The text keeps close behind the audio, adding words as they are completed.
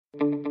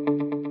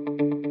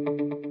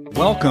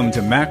Welcome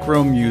to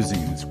Macro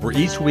Musings, where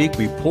each week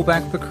we pull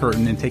back the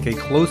curtain and take a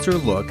closer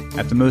look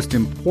at the most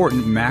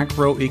important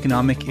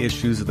macroeconomic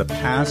issues of the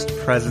past,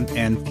 present,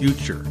 and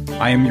future.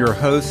 I am your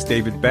host,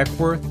 David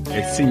Beckworth,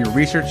 a senior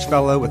research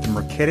fellow at the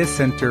Mercatus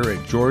Center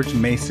at George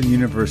Mason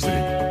University,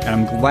 and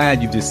I'm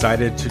glad you've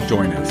decided to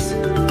join us.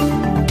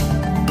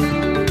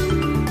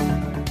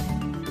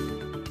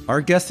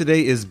 Our guest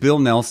today is Bill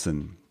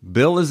Nelson.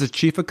 Bill is the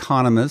chief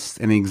economist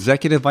and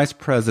executive vice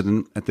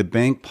president at the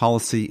Bank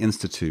Policy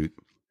Institute.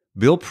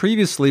 Bill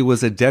previously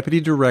was a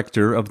deputy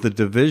director of the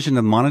Division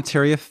of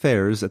Monetary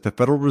Affairs at the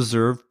Federal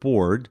Reserve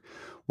Board,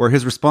 where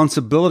his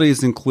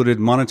responsibilities included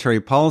monetary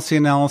policy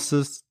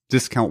analysis,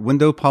 discount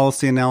window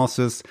policy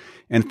analysis,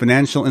 and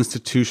financial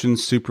institution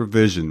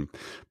supervision.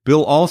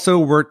 Bill also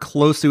worked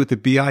closely with the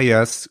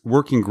BIS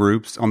working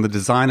groups on the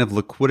design of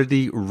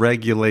liquidity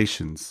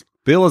regulations.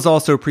 Bill is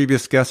also a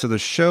previous guest of the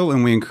show,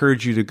 and we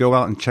encourage you to go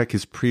out and check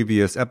his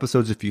previous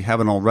episodes if you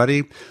haven't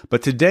already.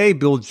 But today,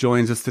 Bill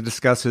joins us to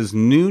discuss his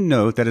new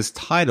note that is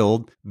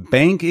titled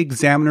Bank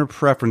Examiner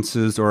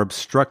Preferences or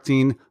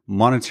Obstructing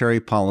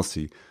Monetary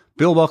Policy.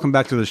 Bill, welcome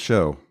back to the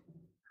show.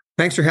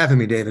 Thanks for having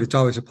me, David. It's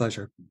always a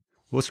pleasure.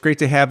 Well, it's great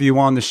to have you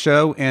on the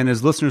show. And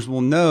as listeners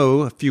will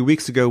know, a few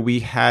weeks ago,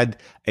 we had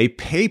a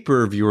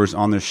paper of yours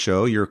on the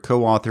show. Your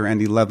co-author,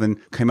 Andy Levin,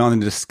 came on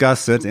to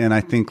discuss it. And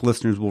I think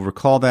listeners will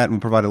recall that and we'll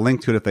provide a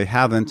link to it if they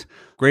haven't.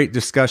 Great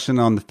discussion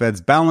on the Fed's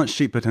balance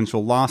sheet,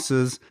 potential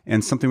losses,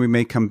 and something we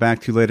may come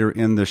back to later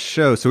in the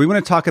show. So we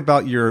want to talk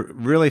about your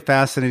really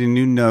fascinating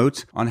new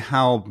note on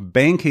how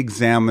bank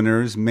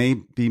examiners may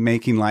be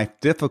making life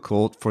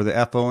difficult for the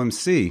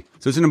FOMC.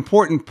 So it's an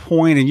important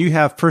point, and you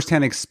have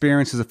firsthand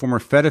experience as a former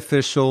Fed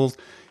official.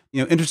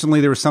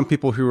 Interestingly, there were some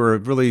people who were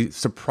really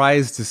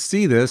surprised to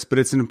see this, but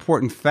it's an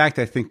important fact,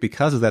 I think,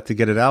 because of that, to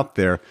get it out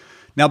there.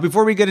 Now,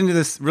 before we get into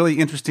this really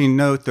interesting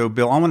note, though,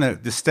 Bill, I want to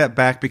just step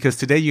back because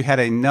today you had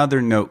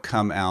another note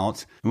come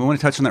out, and we want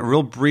to touch on that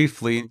real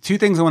briefly. Two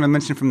things I want to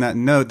mention from that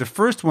note. The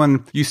first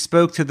one, you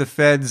spoke to the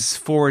Fed's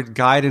forward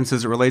guidance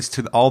as it relates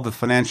to all the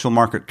financial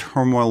market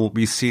turmoil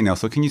we see now.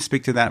 So can you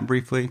speak to that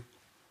briefly?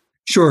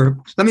 Sure.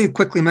 Let me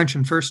quickly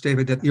mention first,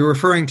 David, that you're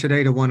referring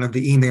today to one of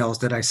the emails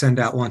that I send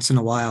out once in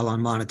a while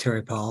on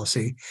monetary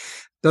policy.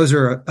 Those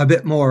are a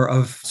bit more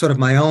of sort of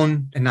my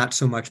own and not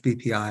so much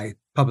BPI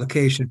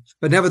publication.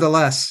 But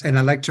nevertheless, and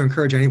I'd like to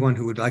encourage anyone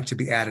who would like to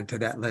be added to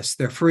that list,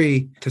 they're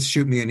free to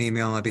shoot me an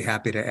email. I'll be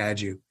happy to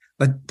add you.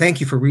 But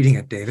thank you for reading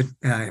it, David.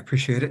 I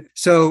appreciate it.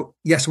 So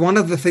yes, one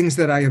of the things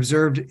that I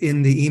observed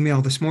in the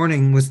email this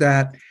morning was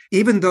that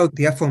even though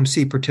the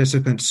FOMC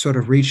participants sort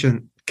of reach a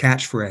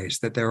catchphrase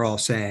that they're all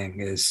saying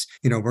is,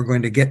 we're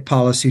going to get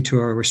policy to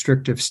a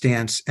restrictive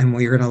stance and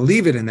we're going to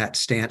leave it in that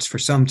stance for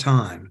some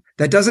time.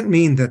 That doesn't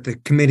mean that the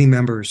committee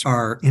members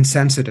are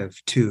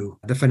insensitive to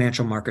the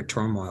financial market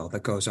turmoil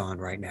that goes on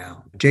right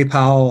now. Jay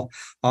Powell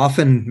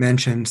often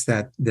mentions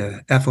that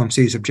the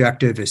FOMC's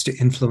objective is to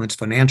influence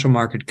financial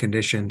market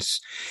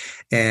conditions,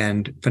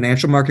 and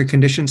financial market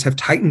conditions have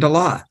tightened a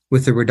lot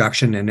with the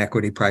reduction in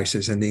equity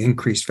prices and the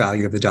increased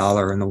value of the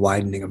dollar and the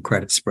widening of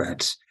credit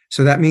spreads.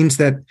 So that means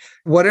that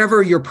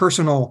whatever your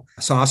personal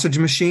sausage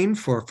machine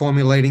for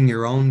formulating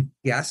your own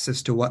guess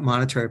as to what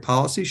monetary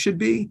policy should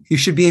be, you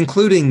should be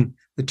including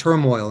the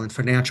turmoil in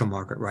financial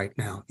market right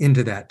now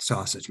into that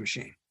sausage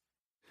machine.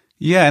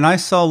 Yeah, and I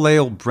saw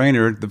Lael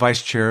Brainerd, the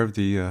vice chair of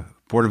the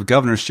Board of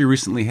Governors. She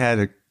recently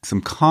had some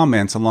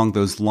comments along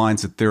those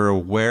lines that they're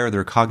aware,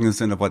 they're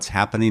cognizant of what's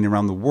happening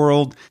around the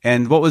world.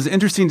 And what was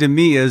interesting to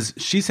me is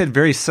she said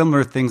very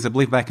similar things, I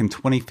believe, back in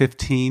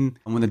 2015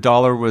 when the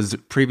dollar was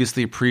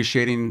previously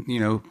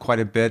appreciating,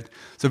 quite a bit.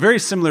 So very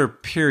similar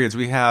periods.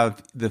 We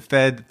have the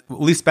Fed, at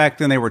least back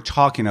then they were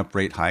talking up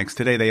rate hikes.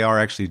 Today they are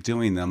actually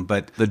doing them,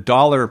 but the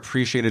dollar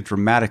appreciated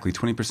dramatically,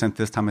 20%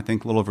 this time, I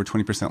think a little over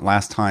 20%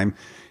 last time.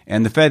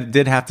 And the Fed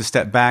did have to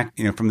step back,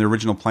 from the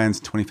original plans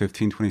in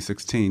 2015,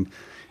 2016.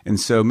 And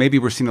so maybe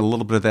we're seeing a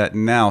little bit of that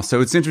now.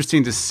 So it's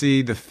interesting to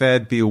see the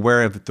Fed be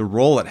aware of the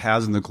role it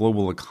has in the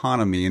global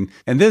economy.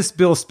 And this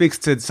bill speaks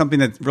to something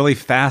that really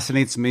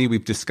fascinates me.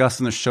 We've discussed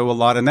on the show a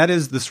lot, and that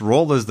is this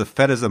role as the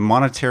Fed as a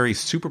monetary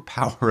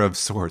superpower of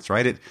sorts,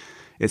 right?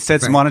 It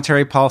sets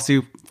monetary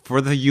policy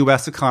for the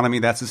U.S. economy.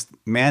 That's its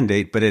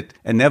mandate, but it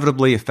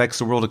inevitably affects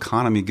the world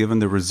economy given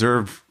the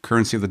reserve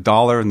currency of the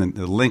dollar and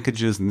the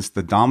linkages and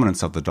the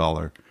dominance of the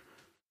dollar.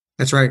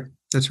 That's right.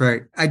 That's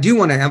right. I do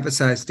want to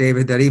emphasize,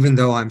 David, that even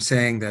though I'm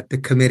saying that the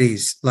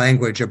committee's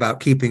language about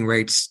keeping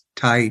rates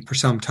tight for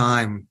some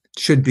time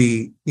should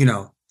be,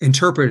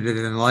 interpreted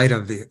in light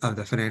of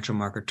the financial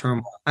market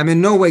turmoil, I'm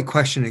in no way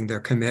questioning their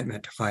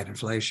commitment to fight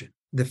inflation.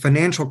 The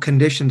financial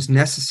conditions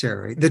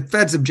necessary, the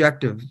Fed's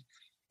objective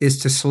is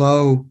to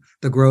slow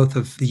the growth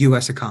of the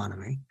U.S.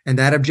 economy. And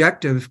that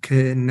objective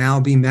can now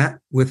be met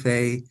with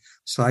a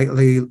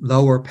slightly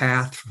lower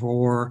path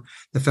for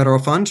the federal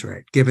funds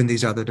rate, given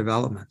these other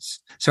developments.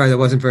 Sorry, that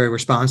wasn't very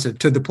responsive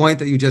to the point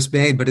that you just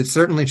made, but it's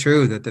certainly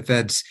true that the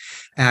Fed's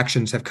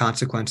actions have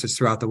consequences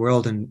throughout the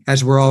world. And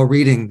as we're all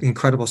reading, the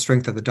incredible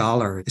strength of the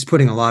dollar is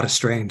putting a lot of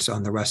strains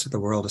on the rest of the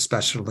world,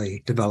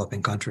 especially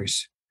developing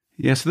countries.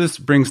 Yeah, so this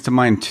brings to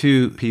mind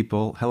two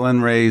people.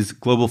 Helen Ray's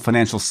Global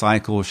Financial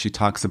Cycle. She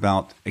talks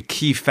about a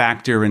key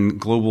factor in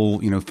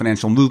global,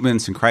 financial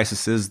movements and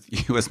crises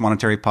is U.S.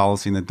 monetary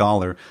policy and the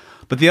dollar.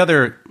 But the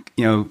other,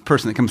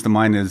 person that comes to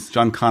mind is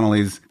John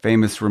Connolly's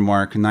famous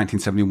remark in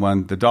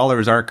 1971, "The dollar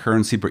is our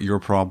currency, but your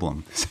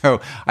problem." So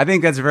I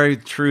think that's very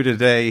true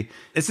today.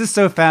 It's just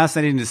so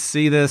fascinating to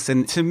see this.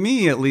 And to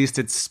me, at least,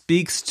 it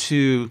speaks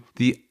to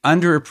the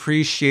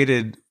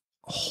underappreciated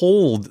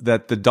hold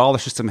that the dollar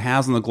system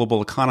has on the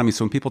global economy.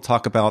 So when people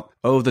talk about,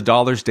 the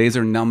dollar's days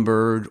are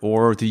numbered,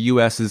 or the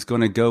U.S. is going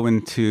to go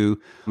into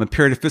a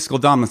period of fiscal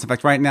dominance. In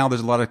fact, right now,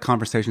 there's a lot of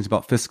conversations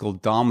about fiscal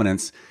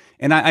dominance.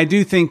 And I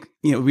do think,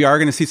 we are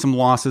going to see some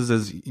losses,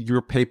 as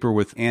your paper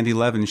with Andy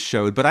Levin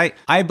showed. But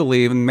I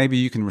believe, and maybe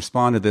you can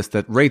respond to this,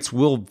 that rates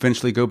will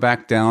eventually go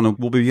back down, and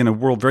we'll be in a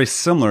world very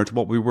similar to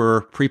what we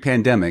were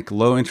pre-pandemic.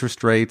 Low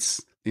interest rates,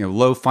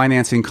 low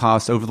financing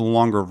costs over the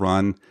longer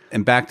run,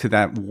 and back to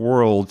that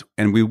world,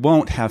 and we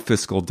won't have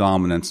fiscal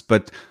dominance.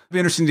 But it'd be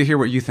interesting to hear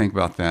what you think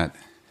about that.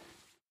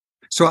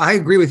 So I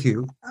agree with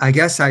you. I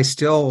guess I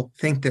still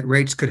think that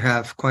rates could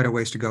have quite a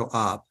ways to go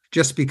up,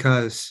 just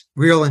because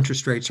real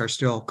interest rates are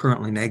still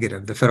currently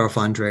negative. The federal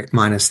funds rate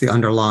minus the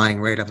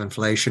underlying rate of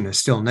inflation is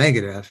still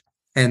negative.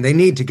 And they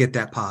need to get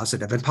that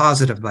positive, and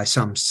positive by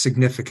some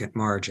significant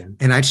margin.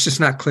 And it's just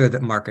not clear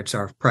that markets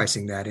are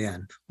pricing that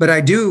in. But I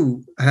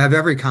do have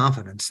every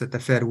confidence that the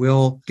Fed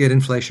will get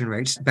inflation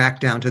rates back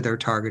down to their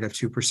target of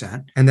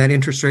 2%, and that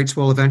interest rates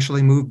will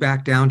eventually move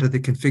back down to the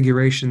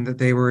configuration that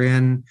they were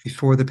in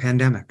before the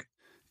pandemic.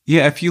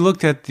 Yeah, if you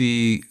looked at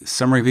the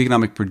summary of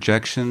economic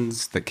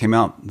projections that came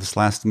out this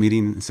last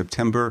meeting in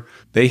September,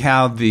 they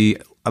have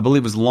I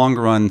believe it was long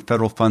run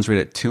federal funds rate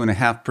at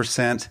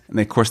 2.5%. And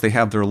of course, they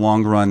have their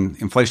long run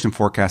inflation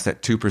forecast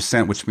at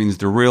 2%, which means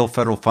the real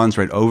federal funds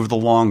rate over the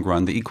long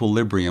run, the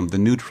equilibrium, the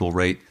neutral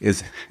rate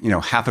is,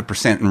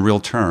 0.5% in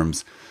real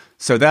terms.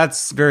 So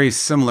that's very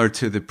similar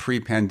to the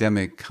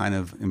pre-pandemic kind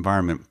of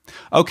environment.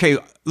 Okay,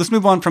 let's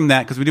move on from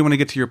that because we do want to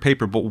get to your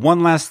paper. But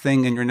one last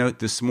thing in your note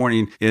this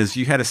morning is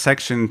you had a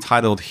section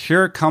titled,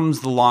 "Here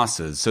Comes the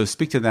Losses." So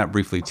speak to that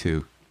briefly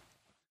too.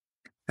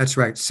 That's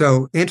right.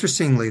 So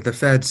interestingly, the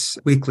Fed's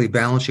weekly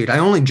balance sheet, I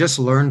only just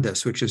learned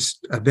this, which is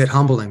a bit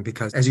humbling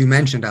because, as you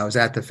mentioned, I was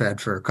at the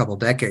Fed for a couple of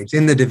decades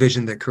in the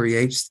division that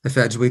creates the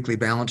Fed's weekly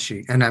balance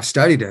sheet. And I've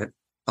studied it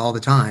all the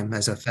time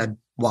as a Fed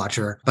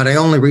watcher, but I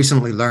only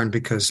recently learned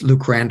because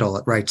Luke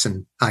Randall writes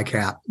in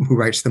ICAP, who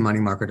writes the Money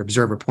Market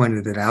Observer,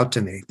 pointed it out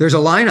to me. There's a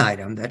line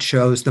item that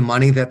shows the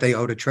money that they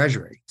owe to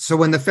Treasury. So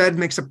when the Fed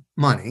makes up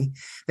money,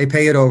 they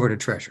pay it over to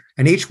Treasury.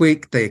 And each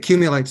week they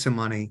accumulate some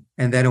money,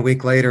 and then a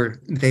week later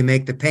they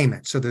make the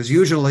payment. So there's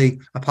usually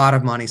a pot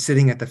of money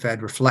sitting at the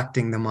Fed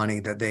reflecting the money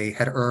that they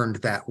had earned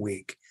that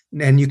week.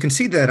 And you can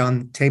see that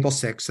on Table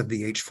 6 of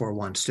the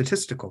H41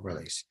 statistical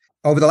release.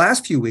 Over the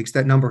last few weeks,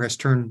 that number has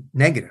turned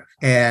negative,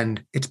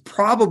 and it's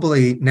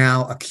probably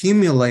now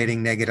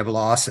accumulating negative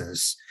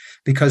losses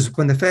because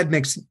when the Fed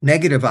makes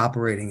negative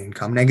operating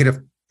income, negative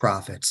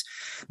profits,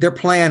 their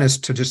plan is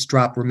to just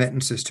drop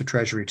remittances to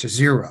Treasury to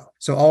zero.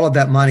 So all of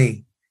that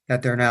money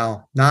that they're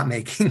now not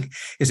making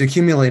is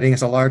accumulating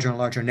as a larger and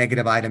larger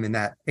negative item in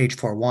that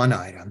H41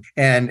 item.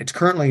 And it's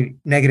currently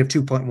negative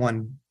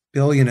 2.1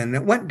 billion, and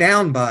it went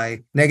down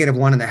by negative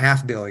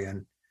 1.5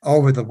 billion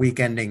over the week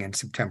ending in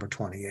September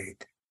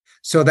 28th.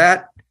 So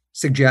that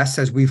suggests,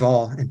 as we've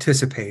all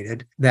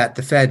anticipated, that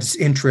the Fed's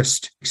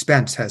interest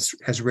expense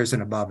has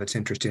risen above its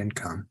interest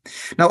income.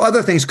 Now,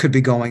 other things could be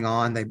going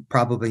on. They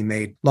probably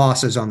made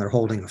losses on their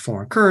holding of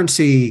foreign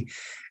currency,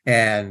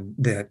 and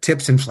the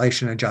TIPS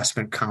inflation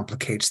adjustment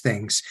complicates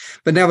things.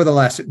 But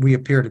nevertheless, we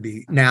appear to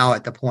be now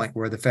at the point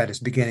where the Fed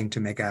is beginning to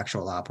make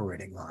actual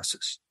operating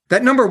losses.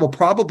 That number will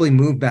probably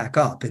move back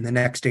up in the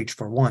next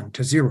H41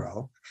 to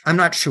zero. I'm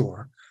not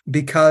sure,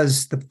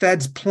 because the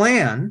Fed's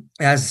plan,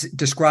 as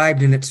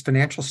described in its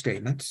financial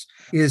statements,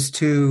 is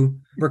to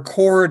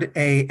record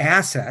an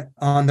asset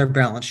on their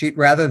balance sheet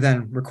rather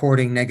than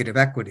recording negative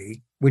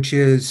equity, which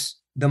is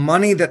the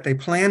money that they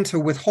plan to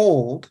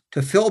withhold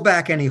to fill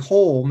back any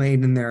hole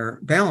made in their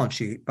balance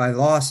sheet by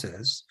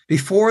losses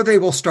before they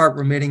will start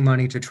remitting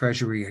money to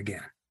Treasury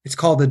again. It's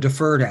called the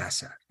deferred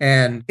asset.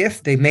 And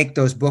if they make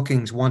those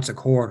bookings once a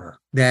quarter,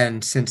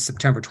 then since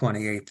September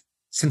 28th,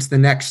 since the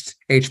next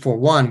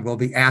H41 will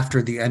be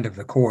after the end of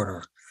the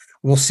quarter,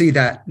 we'll see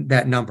that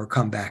number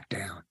come back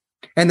down.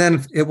 And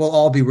then it will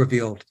all be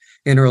revealed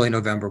in early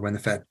November when the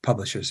Fed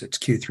publishes its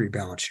Q3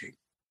 balance sheet.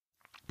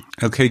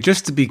 Okay,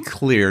 just to be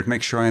clear, to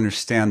make sure I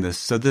understand this.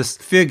 So this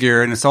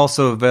figure, and it's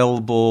also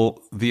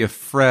available via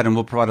Fred, and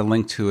we'll provide a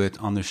link to it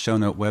on the show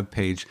note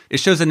webpage. It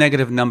shows a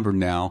negative number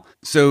now.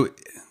 So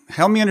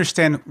help me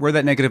understand where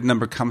that negative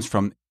number comes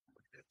from.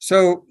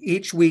 So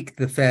each week,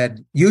 the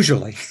Fed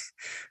usually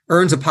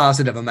earns a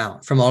positive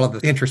amount from all of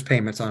the interest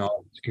payments on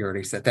all the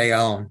securities that they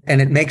own,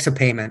 and it makes a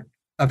payment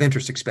of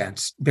interest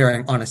expense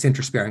bearing on its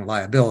interest-bearing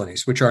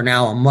liabilities, which are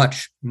now a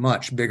much,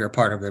 much bigger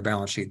part of their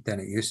balance sheet than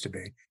it used to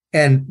be.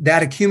 And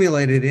that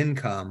accumulated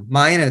income,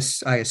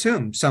 minus, I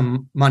assume,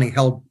 some money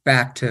held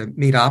back to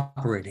meet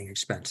operating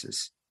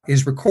expenses,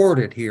 is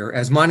recorded here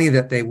as money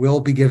that they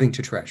will be giving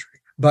to Treasury.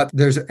 But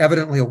there's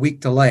evidently a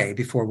week delay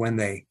before when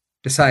they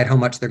decide how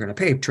much they're going to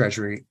pay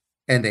Treasury,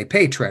 and they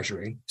pay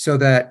Treasury, so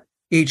that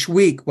each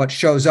week what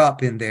shows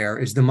up in there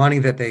is the money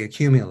that they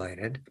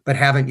accumulated but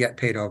haven't yet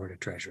paid over to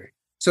Treasury.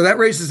 So that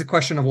raises the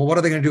question of, well, what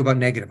are they going to do about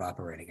negative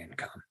operating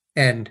income?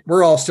 And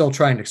we're all still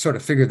trying to sort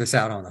of figure this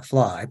out on the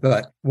fly.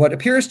 But what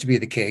appears to be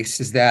the case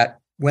is that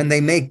when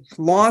they make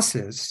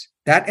losses,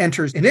 that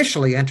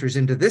initially enters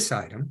into this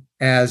item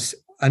as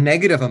a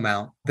negative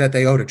amount that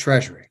they owe to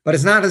Treasury. But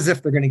it's not as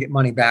if they're going to get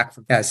money back,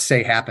 as,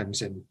 say,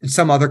 happens in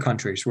some other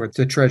countries where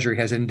the Treasury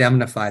has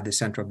indemnified the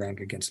central bank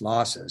against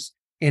losses.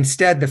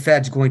 Instead, the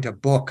Fed's going to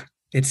book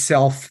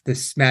itself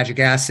this magic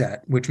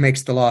asset, which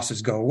makes the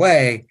losses go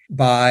away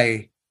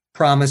by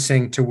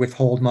promising to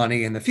withhold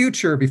money in the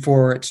future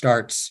before it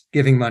starts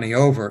giving money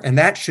over. And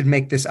that should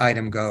make this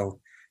item go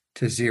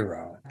to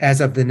zero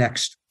as of the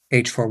next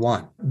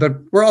H41. But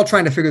we're all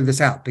trying to figure this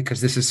out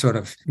because this is sort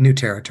of new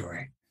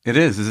territory. It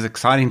is. It's an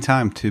exciting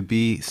time to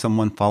be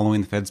someone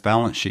following the Fed's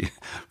balance sheet,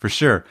 for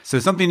sure. So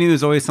something new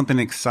is always something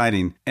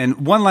exciting.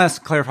 And one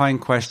last clarifying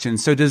question.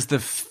 So does the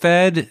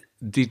Fed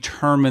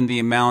determine the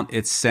amount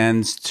it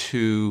sends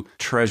to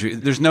Treasury?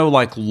 There's no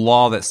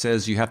law that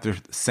says you have to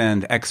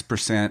send X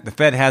percent. The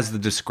Fed has the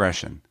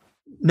discretion.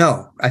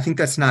 No, I think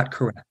that's not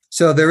correct.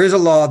 So there is a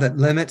law that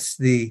limits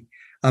the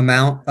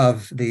amount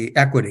of the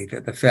equity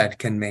that the Fed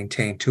can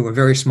maintain to a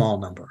very small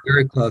number,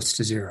 very close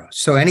to zero.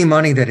 So any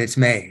money that it's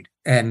made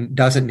and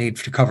doesn't need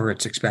to cover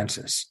its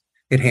expenses,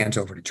 it hands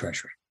over to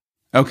Treasury.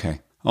 Okay.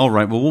 All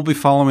right. Well, we'll be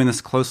following this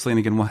closely. And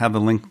again, we'll have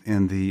the link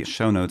in the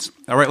show notes.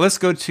 All right. Let's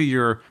go to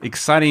your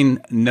exciting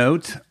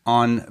note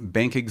on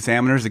bank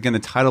examiners. Again, the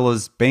title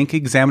is Bank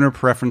Examiner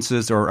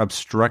Preferences or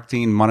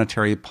Obstructing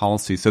Monetary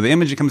Policy. So the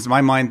image that comes to my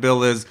mind,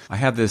 Bill, is I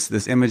have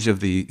this image of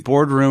the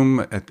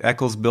boardroom at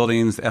Eccles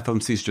Buildings. The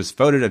FOMC's just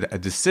voted a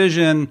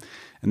decision.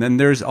 And then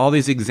there's all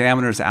these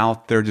examiners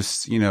out there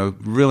just,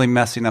 really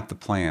messing up the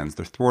plans.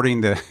 They're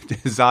thwarting the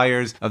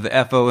desires of the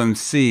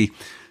FOMC.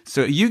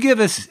 So you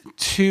give us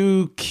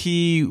two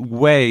key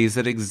ways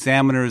that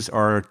examiners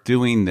are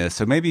doing this.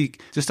 So maybe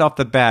just off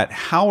the bat,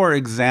 how are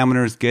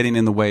examiners getting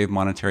in the way of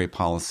monetary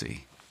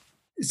policy?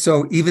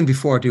 So even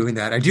before doing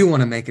that, I do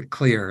want to make it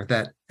clear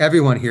that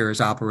everyone here is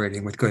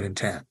operating with good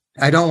intent.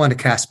 I don't want to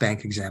cast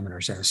bank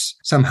examiners as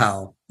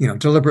somehow,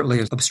 deliberately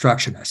as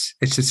obstructionists.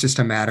 It's just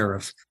a matter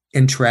of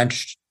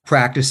entrenched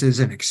practices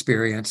and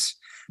experience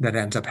that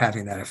ends up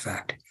having that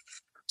effect.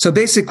 So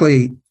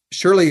basically,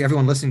 surely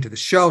everyone listening to the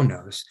show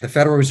knows the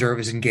Federal Reserve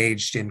is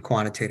engaged in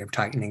quantitative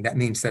tightening. That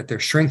means that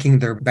they're shrinking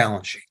their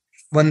balance sheet.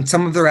 When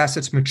some of their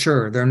assets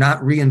mature, they're not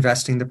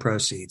reinvesting the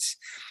proceeds.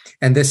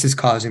 And this is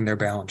causing their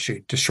balance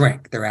sheet to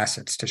shrink, their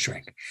assets to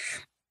shrink.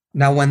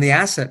 Now, when the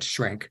assets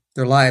shrink,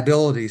 their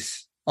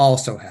liabilities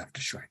also have to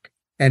shrink.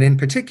 And in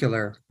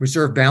particular,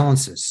 reserve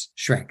balances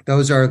shrink.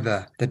 Those are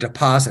the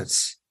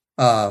deposits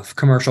of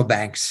commercial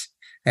banks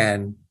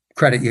and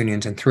credit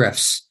unions and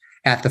thrifts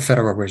at the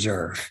Federal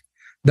Reserve.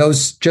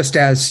 Those, just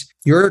as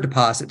your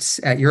deposits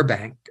at your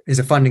bank is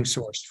a funding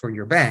source for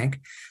your bank,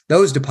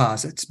 those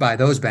deposits by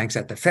those banks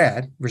at the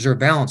Fed, reserve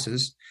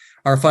balances,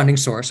 are a funding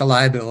source, a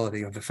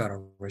liability of the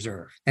Federal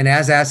Reserve. And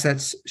as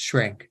assets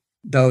shrink,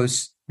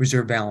 those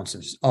reserve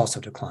balances also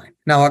decline.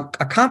 Now,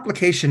 a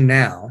complication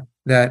now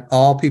that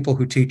all people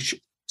who teach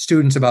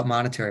students about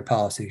monetary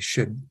policy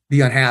should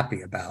be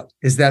unhappy about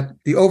is that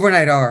the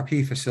overnight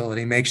RRP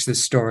facility makes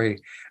this story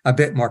a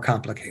bit more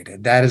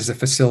complicated. That is a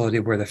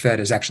facility where the Fed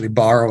is actually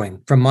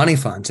borrowing from money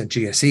funds and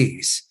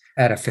GSEs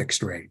at a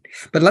fixed rate.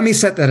 But let me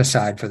set that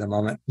aside for the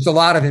moment. There's a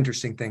lot of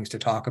interesting things to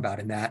talk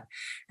about in that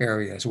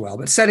area as well.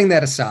 But setting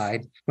that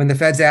aside, when the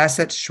Fed's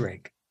assets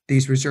shrink,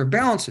 these reserve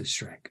balances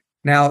shrink.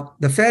 Now,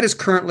 the Fed is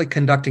currently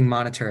conducting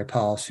monetary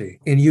policy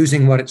in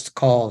using what it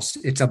calls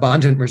its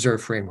abundant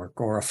reserve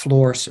framework, or a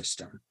floor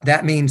system.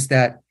 That means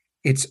that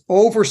it's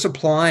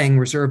oversupplying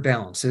reserve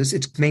balances.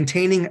 It's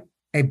maintaining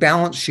a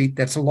balance sheet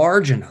that's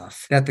large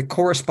enough that the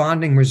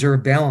corresponding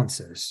reserve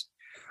balances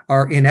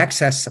are in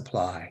excess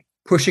supply,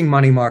 pushing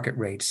money market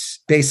rates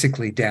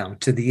basically down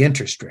to the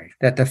interest rate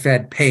that the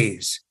Fed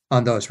pays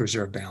on those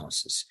reserve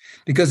balances.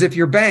 Because if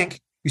you're a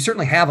bank, you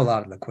certainly have a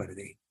lot of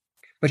liquidity,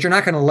 but you're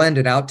not going to lend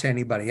it out to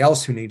anybody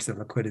else who needs the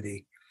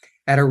liquidity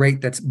at a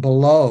rate that's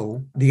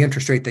below the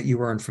interest rate that you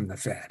earn from the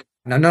Fed.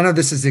 Now, none of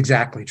this is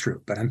exactly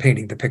true, but I'm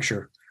painting the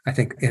picture, I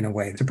think, in a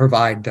way to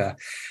provide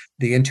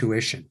the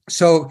intuition.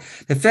 So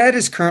the Fed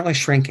is currently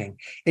shrinking.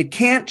 It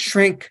can't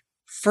shrink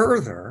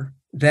further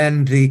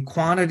than the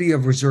quantity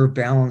of reserve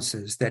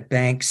balances that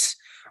banks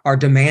are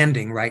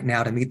demanding right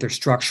now to meet their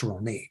structural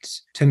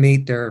needs, to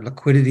meet their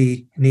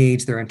liquidity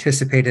needs, their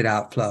anticipated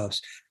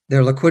outflows,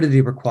 their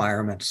liquidity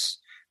requirements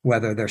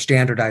whether they're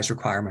standardized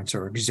requirements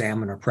or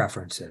examiner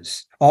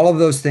preferences. All of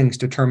those things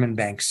determine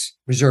banks'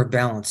 reserve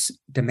balance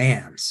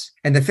demands.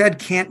 And the Fed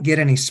can't get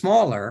any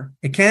smaller.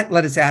 It can't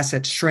let its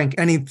assets shrink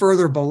any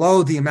further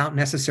below the amount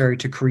necessary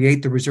to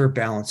create the reserve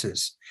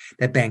balances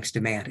that banks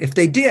demand. If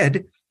they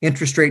did,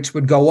 interest rates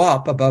would go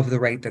up above the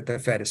rate that the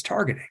Fed is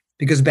targeting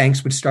because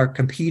banks would start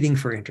competing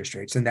for interest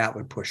rates, and that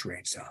would push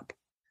rates up.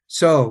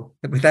 So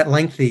with that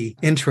lengthy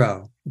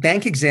intro,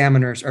 bank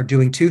examiners are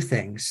doing two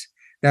things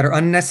that are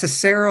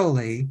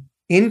unnecessarily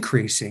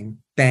increasing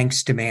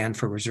banks' demand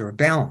for reserve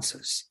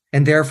balances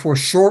and therefore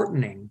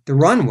shortening the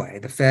runway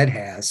the Fed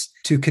has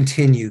to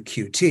continue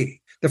QT.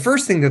 The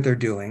first thing that they're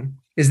doing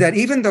is that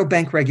even though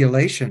bank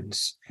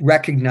regulations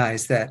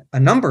recognize that a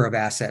number of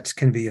assets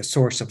can be a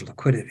source of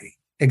liquidity,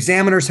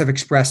 examiners have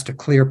expressed a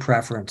clear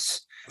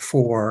preference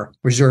for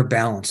reserve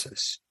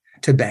balances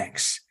to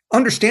banks.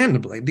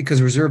 Understandably,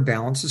 because reserve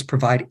balances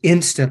provide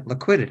instant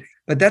liquidity.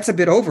 But that's a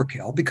bit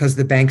overkill because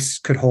the banks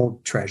could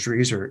hold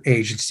treasuries or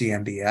agency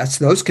MBS.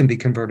 Those can be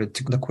converted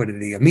to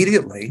liquidity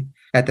immediately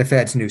at the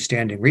Fed's new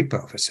standing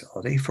repo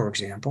facility, for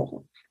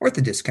example, or at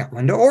the discount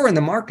window, or in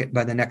the market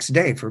by the next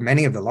day for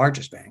many of the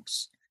largest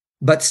banks.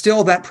 But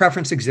still, that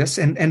preference exists,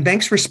 and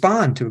banks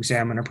respond to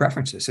examiner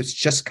preferences. It's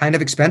just kind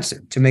of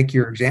expensive to make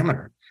your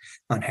examiner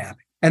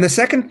unhappy. And the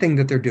second thing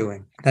that they're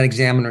doing, that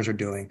examiners are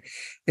doing,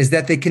 is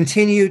that they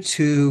continue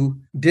to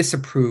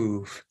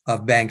disapprove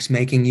of banks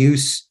making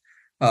use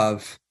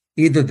of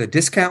either the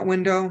discount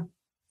window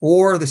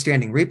or the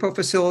standing repo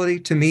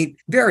facility to meet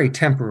very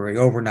temporary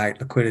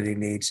overnight liquidity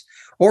needs,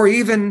 or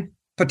even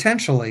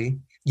potentially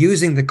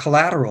using the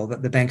collateral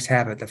that the banks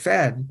have at the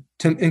Fed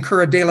to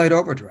incur a daylight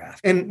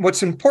overdraft. And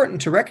what's important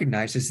to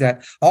recognize is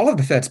that all of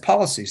the Fed's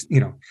policies,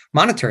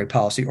 monetary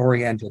policy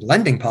oriented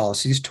lending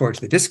policies towards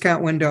the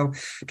discount window,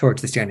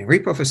 towards the standing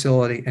repo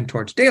facility, and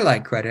towards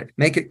daylight credit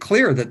make it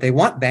clear that they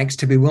want banks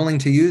to be willing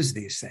to use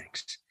these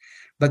things.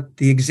 But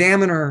the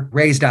examiner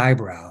raised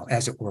eyebrow,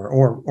 as it were,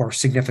 or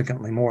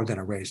significantly more than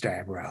a raised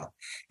eyebrow,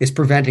 is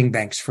preventing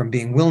banks from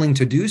being willing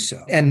to do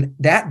so. And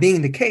that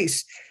being the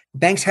case,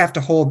 banks have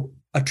to hold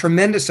a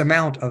tremendous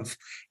amount of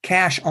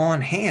cash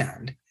on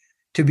hand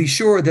to be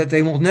sure that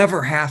they will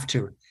never have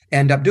to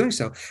end up doing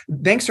so.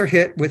 Banks are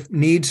hit with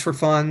needs for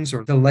funds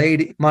or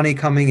delayed money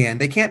coming in.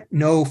 They can't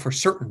know for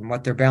certain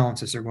what their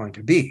balances are going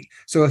to be.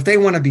 So if they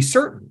want to be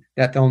certain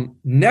that they'll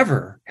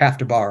never have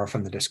to borrow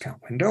from the discount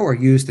window or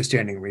use the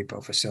standing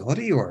repo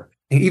facility or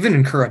even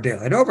incur a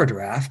daylight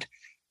overdraft,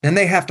 then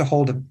they have to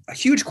hold a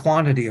huge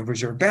quantity of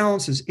reserve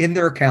balances in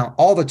their account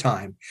all the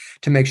time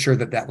to make sure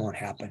that that won't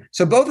happen.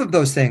 So both of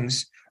those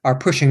things are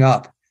pushing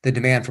up the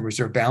demand for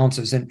reserve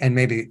balances. And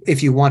maybe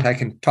if you want, I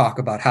can talk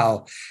about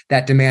how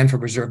that demand for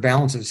reserve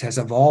balances has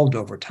evolved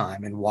over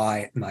time and why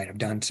it might have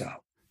done so.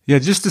 Yeah,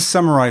 just to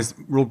summarize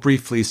real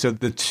briefly, so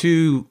the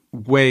two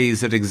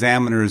ways that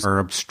examiners are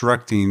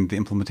obstructing the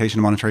implementation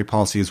of monetary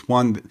policy is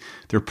one,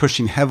 they're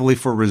pushing heavily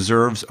for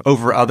reserves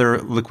over other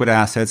liquid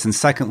assets, and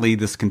secondly,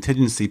 this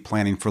contingency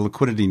planning for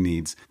liquidity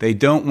needs. They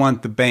don't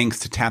want the banks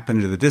to tap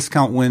into the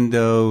discount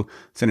window,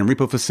 standing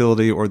repo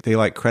facility, or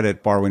daylight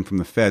credit borrowing from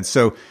the Fed.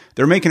 So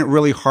they're making it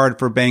really hard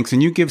for banks,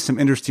 and you give some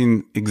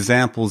interesting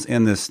examples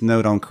in this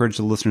note. I'll encourage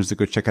the listeners to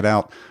go check it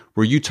out,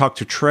 where you talk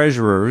to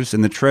treasurers,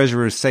 and the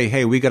treasurers say,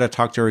 hey, we got to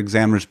talk to our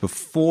examiners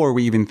before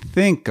we even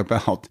think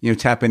about,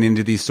 tapping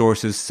into these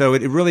sources. So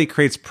it really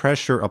creates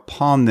pressure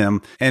upon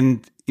them.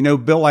 And,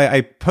 Bill,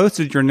 I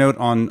posted your note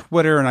on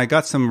Twitter and I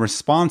got some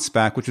response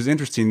back, which was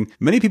interesting.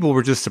 Many people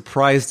were just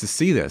surprised to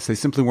see this. They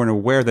simply weren't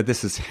aware that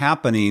this is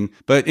happening.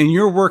 But in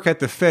your work at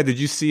the Fed, did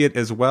you see it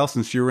as well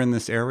since you were in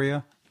this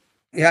area?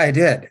 Yeah, I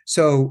did.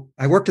 So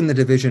I worked in the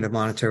Division of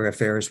Monetary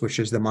Affairs, which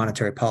is the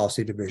Monetary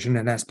Policy Division.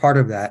 And as part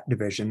of that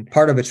division,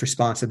 part of its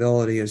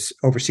responsibility is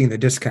overseeing the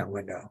discount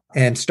window.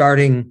 And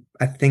starting,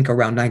 I think,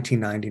 around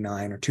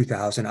 1999 or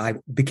 2000, I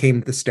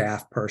became the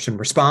staff person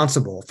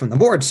responsible from the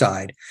board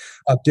side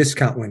of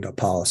discount window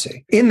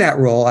policy. In that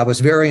role, I was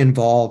very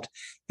involved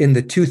in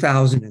the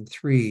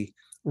 2003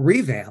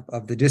 revamp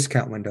of the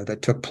discount window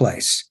that took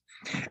place.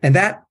 And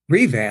that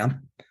revamp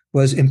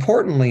was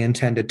importantly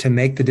intended to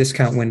make the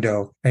discount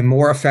window a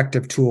more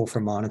effective tool for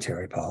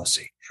monetary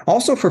policy,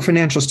 also for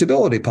financial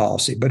stability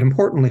policy, but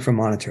importantly for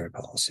monetary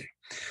policy.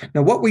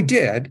 Now, what we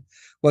did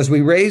was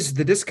we raised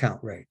the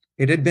discount rate.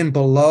 It had been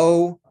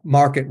below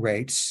market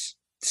rates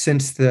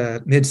since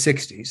the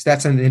mid-'60s.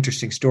 That's an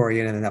interesting story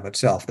in and of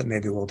itself that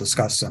maybe we'll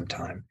discuss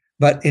sometime.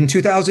 But in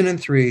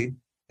 2003,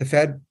 the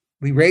Fed,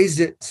 we raised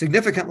it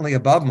significantly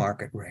above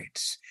market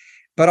rates,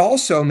 but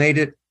also made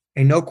it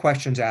a no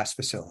questions asked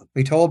facility.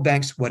 We told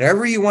banks,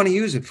 whatever you want to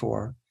use it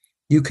for,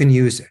 you can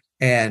use it.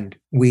 And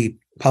we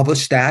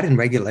published that in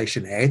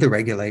Regulation A, the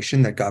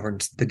regulation that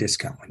governs the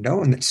discount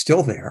window, and it's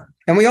still there.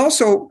 And we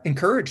also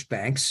encouraged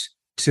banks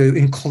to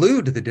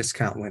include the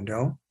discount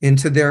window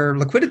into their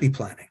liquidity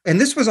planning.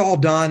 And this was all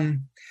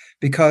done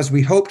because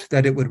we hoped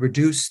that it would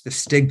reduce the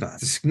stigma,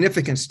 the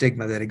significant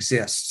stigma that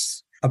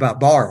exists about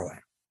borrowing.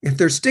 If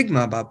there's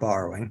stigma about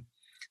borrowing,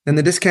 then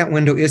the discount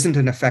window isn't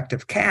an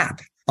effective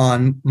cap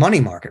on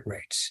money market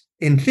rates.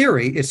 in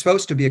theory, it's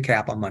supposed to be a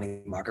cap on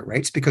money market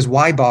rates, because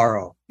why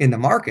borrow in the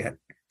market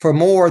for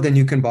more than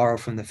you can borrow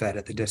from the Fed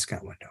at the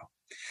discount window?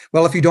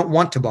 Well, if you don't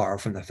want to borrow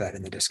from the Fed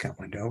in the discount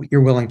window,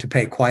 you're willing to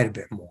pay quite a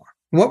bit more.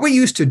 What we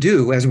used to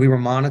do as we were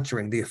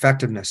monitoring the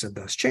effectiveness of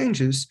those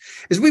changes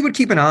is we would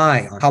keep an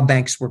eye on how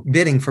banks were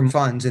bidding for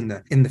funds in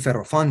the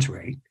federal funds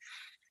rate.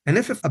 And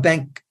if a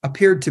bank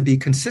appeared to be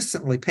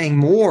consistently paying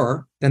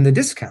more than the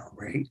discount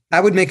rate,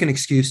 I would make an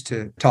excuse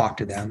to talk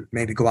to them,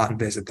 maybe go out and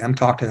visit them,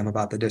 talk to them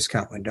about the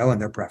discount window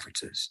and their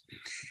preferences.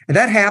 And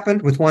that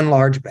happened with one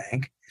large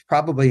bank,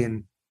 probably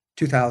in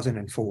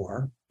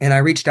 2004. And I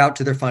reached out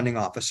to their funding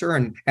officer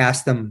and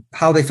asked them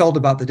how they felt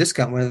about the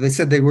discount window. They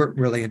said they weren't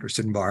really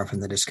interested in borrowing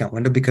from the discount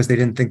window because they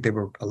didn't think they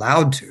were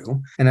allowed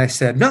to. And I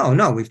said,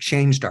 no, we've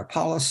changed our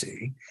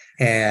policy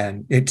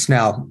and it's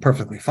now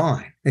perfectly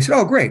fine. They said,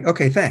 oh, great.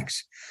 Okay,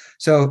 thanks.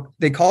 So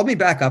they called me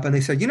back up and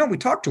they said, we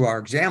talked to our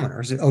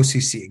examiners, the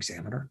OCC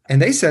examiner,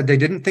 and they said they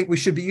didn't think we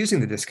should be using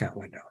the discount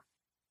window.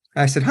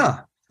 I said,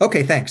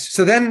 okay, thanks.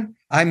 So then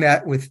I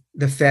met with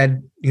the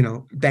Fed,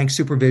 bank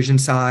supervision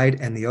side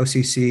and the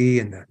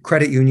OCC and the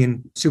credit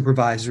union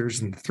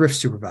supervisors and the thrift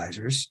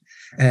supervisors.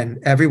 And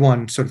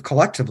everyone sort of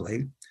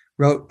collectively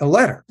wrote a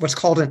letter, what's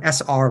called an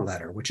SR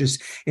letter, which is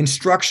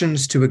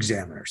instructions to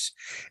examiners.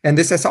 And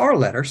this SR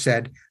letter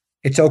said,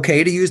 it's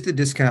okay to use the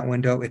discount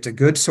window. It's a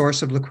good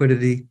source of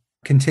liquidity,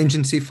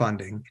 contingency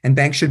funding, and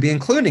banks should be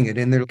including it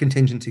in their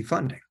contingency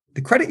funding.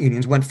 The credit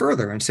unions went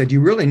further and said,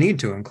 you really need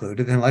to include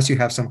it unless you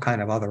have some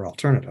kind of other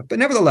alternative. But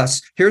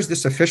nevertheless, here's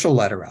this official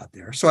letter out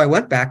there. So I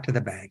went back to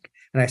the bank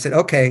and I said,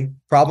 okay,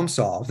 problem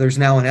solved. There's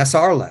now an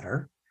SR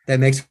letter that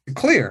makes it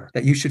clear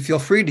that you should feel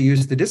free to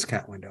use the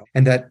discount window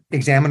and that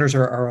examiners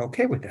are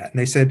okay with that. And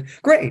they said,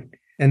 great.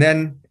 And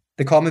then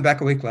they called me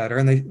back a week later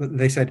and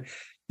they said,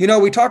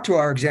 we talked to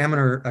our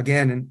examiner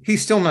again, and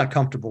he's still not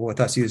comfortable with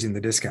us using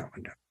the discount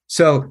window.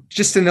 So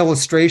just an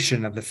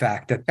illustration of the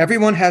fact that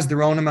everyone has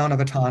their own amount of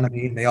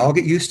autonomy and they all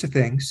get used to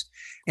things.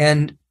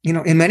 And,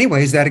 in many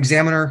ways, that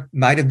examiner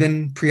might have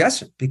been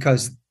prescient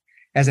because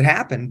as it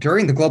happened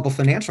during the global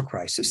financial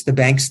crisis, the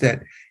banks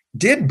that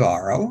did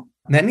borrow,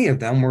 many of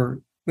them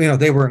were,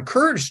 they were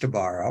encouraged to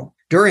borrow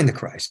during the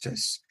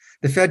crisis.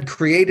 The Fed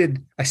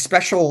created a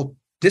special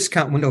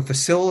discount window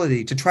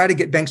facility to try to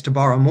get banks to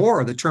borrow more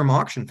of the term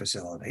auction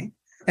facility.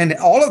 And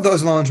all of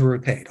those loans were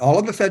repaid. All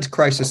of the Fed's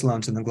crisis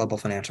loans in the global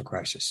financial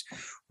crisis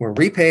were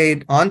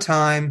repaid on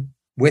time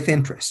with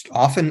interest,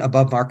 often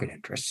above market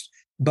interest.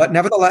 But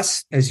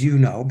nevertheless, as you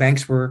know,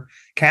 banks were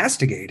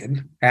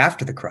castigated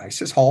after the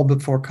crisis, hauled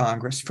before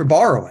Congress for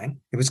borrowing.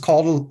 It was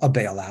called a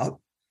bailout.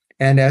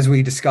 And as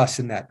we discussed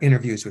in that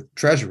interviews with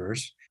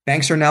treasurers,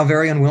 banks are now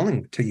very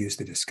unwilling to use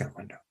the discount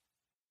window.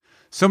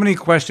 So many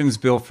questions,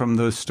 Bill, from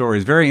those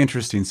stories. Very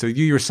interesting. So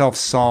you yourself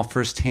saw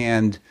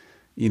firsthand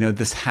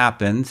this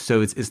happened.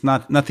 So it's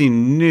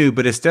nothing new,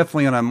 but it's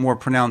definitely on a more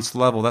pronounced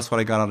level. That's what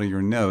I got out of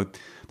your note.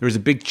 There was a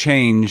big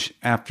change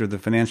after the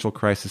financial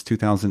crisis,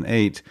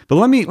 2008. But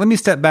let me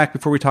step back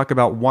before we talk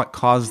about what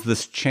caused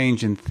this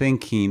change in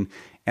thinking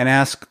and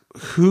ask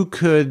who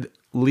could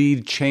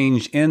lead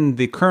change in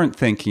the current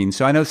thinking.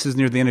 So I know this is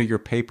near the end of your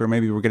paper.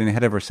 Maybe we're getting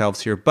ahead of ourselves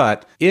here.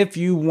 But if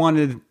you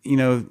wanted,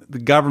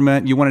 the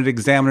government, you wanted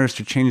examiners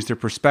to change their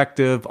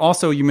perspective.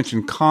 Also, you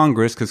mentioned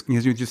Congress, because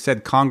as you just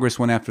said, Congress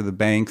went after the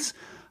banks,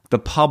 the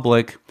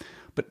public.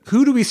 But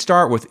who do we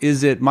start with?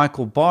 Is it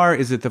Michael Barr?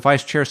 Is it the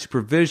Vice Chair of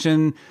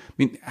Supervision? I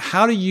mean,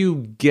 how do you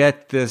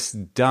get this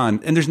done?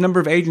 And there's a number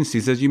of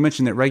agencies, as you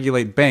mentioned, that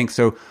regulate banks.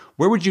 So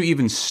where would you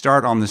even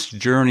start on this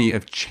journey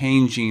of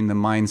changing the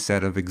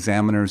mindset of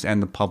examiners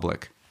and the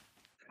public?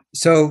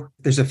 So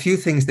there's a few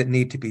things that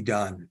need to be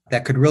done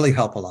that could really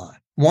help a lot.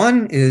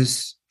 One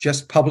is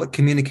just public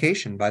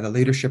communication by the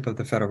leadership of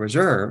the Federal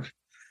Reserve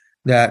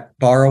that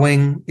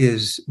borrowing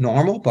is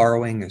normal.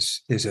 Borrowing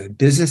is a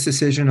business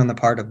decision on the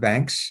part of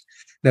banks.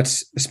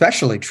 That's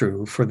especially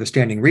true for the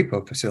standing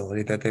repo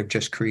facility that they've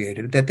just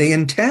created, that they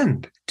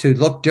intend to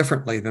look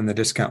differently than the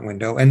discount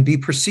window and be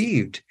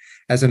perceived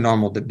as a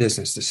normal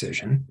business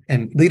decision.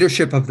 And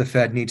leadership of the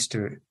Fed needs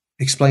to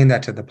explain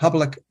that to the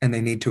public, and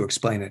they need to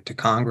explain it to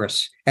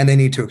Congress, and they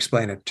need to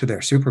explain it to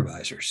their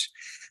supervisors.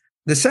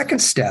 The second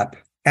step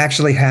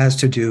actually has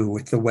to do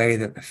with the way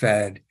that the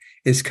Fed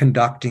is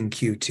conducting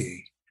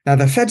QT. Now,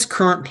 the Fed's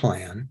current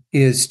plan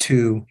is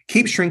to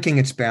keep shrinking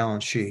its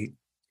balance sheet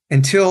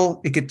until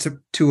it gets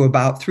to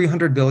about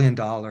 $300 billion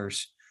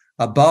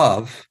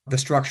above the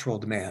structural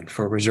demand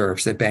for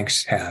reserves that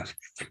banks have.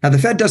 Now, the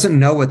Fed doesn't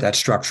know what that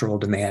structural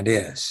demand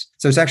is.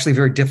 So it's actually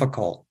very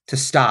difficult to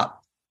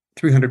stop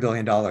 $300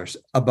 billion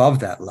above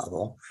that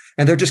level.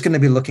 And they're just going to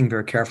be looking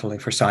very carefully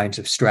for signs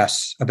of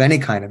stress, of any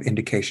kind of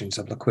indications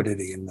of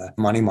liquidity in the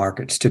money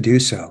markets to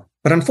do so.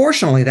 But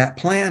unfortunately, that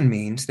plan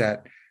means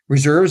that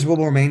reserves will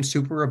remain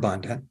super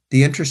abundant.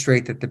 The interest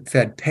rate that the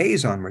Fed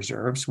pays on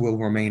reserves will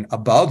remain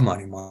above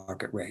money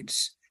market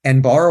rates.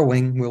 And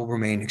borrowing will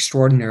remain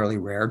extraordinarily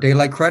rare.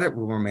 Daylight credit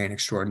will remain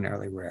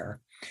extraordinarily rare.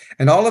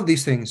 And all of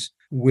these things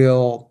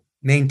will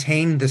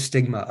maintain the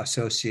stigma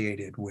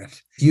associated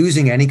with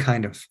using any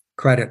kind of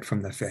credit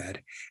from the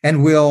Fed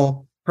and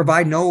will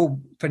provide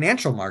no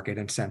financial market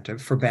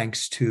incentive for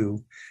banks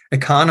to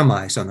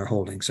economize on their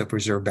holdings of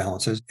reserve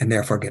balances and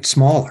therefore get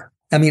smaller.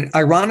 I mean,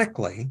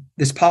 ironically,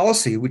 this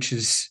policy, which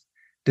is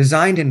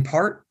designed in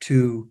part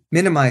to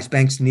minimize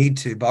banks' need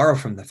to borrow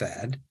from the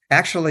Fed,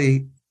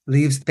 actually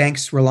leaves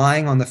banks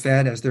relying on the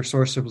Fed as their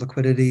source of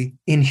liquidity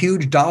in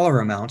huge dollar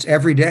amounts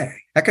every day.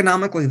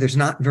 Economically, there's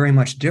not very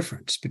much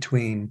difference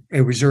between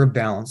a reserve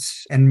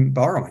balance and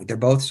borrowing. They're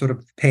both sort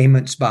of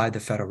payments by the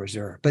Federal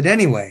Reserve. But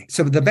anyway,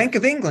 so the Bank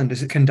of England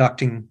is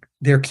conducting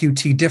their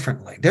QT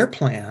differently. Their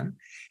plan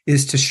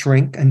is to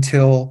shrink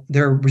until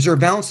their reserve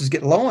balances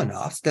get low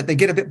enough that they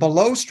get a bit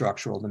below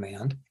structural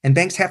demand, and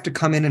banks have to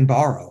come in and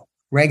borrow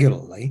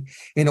regularly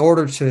in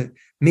order to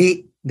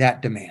meet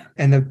that demand.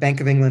 And the Bank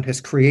of England has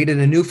created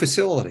a new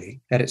facility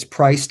that is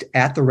priced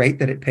at the rate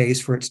that it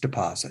pays for its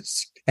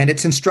deposits. And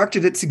it's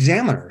instructed its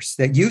examiners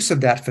that use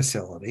of that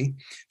facility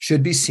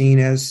should be seen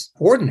as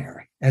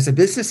ordinary, as a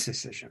business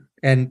decision.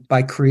 And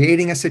by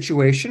creating a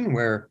situation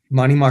where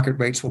money market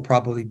rates will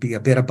probably be a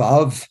bit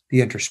above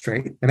the interest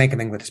rate the Bank of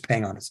England is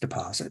paying on its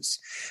deposits,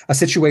 a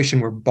situation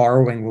where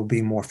borrowing will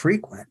be more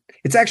frequent,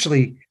 it's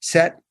actually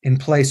set in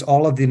place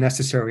all of the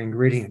necessary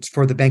ingredients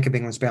for the Bank of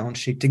England's balance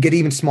sheet to get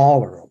even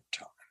smaller over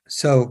time.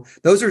 So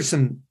those are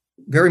some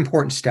very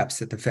important steps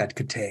that the Fed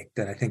could take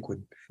that I think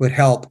would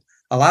help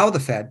allow the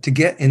Fed to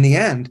get, in the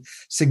end,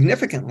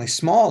 significantly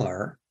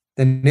smaller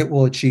than it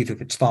will achieve if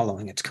it's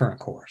following its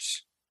current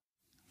course.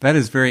 That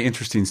is very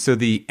interesting. So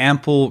the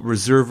ample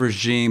reserve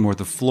regime, or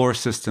the floor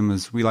system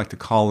as we like to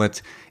call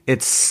it,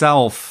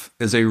 itself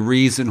is a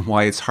reason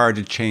why it's hard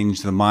to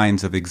change the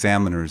minds of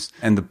examiners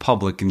and the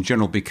public in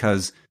general,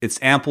 because it's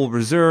ample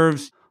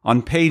reserves.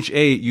 On page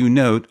 8, you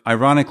note,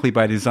 ironically,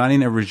 by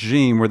designing a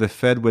regime where the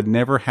Fed would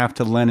never have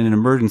to lend in an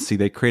emergency,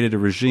 they created a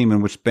regime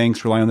in which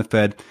banks rely on the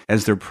Fed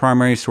as their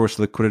primary source of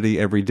liquidity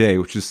every day,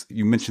 which is,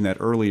 you mentioned that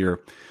earlier.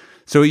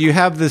 So you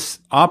have this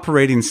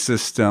operating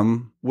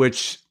system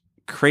which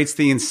creates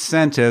the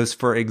incentives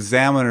for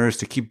examiners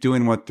to keep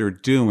doing what they're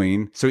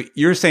doing. So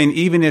you're saying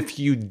even if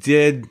you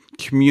did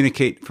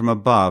communicate from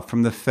above,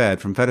 from the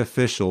Fed, from Fed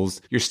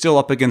officials, you're still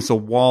up against a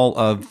wall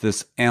of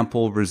this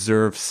ample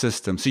reserve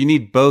system. So you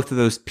need both of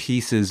those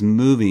pieces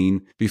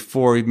moving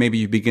before maybe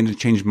you begin to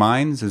change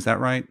minds. Is that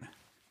right?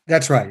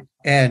 That's right.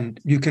 And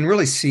you can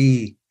really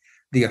see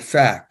the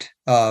effect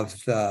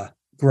of the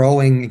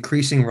growing,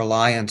 increasing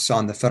reliance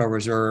on the Federal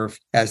Reserve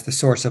as the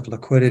source of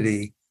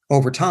liquidity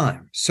over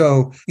time.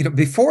 So,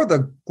 before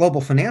the global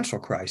financial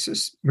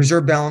crisis,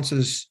 reserve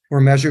balances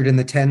were measured in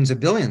the tens of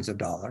billions of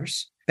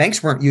dollars.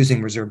 Banks weren't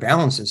using reserve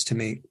balances to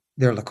meet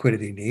their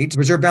liquidity needs.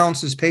 Reserve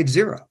balances paid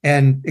zero,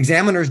 and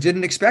examiners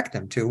didn't expect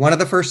them to. One of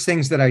the first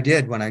things that I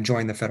did when I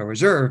joined the Federal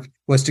Reserve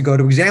was to go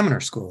to examiner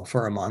school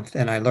for a month,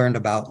 and I learned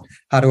about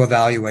how to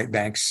evaluate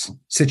banks'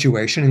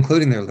 situation,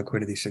 including their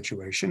liquidity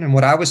situation. And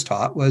what I was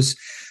taught was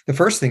the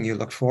first thing you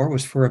looked for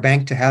was for a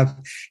bank to have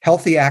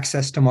healthy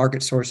access to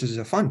market sources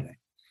of funding.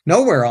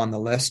 Nowhere on the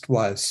list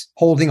was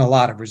holding a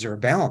lot of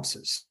reserve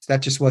balances.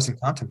 That just wasn't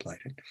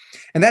contemplated.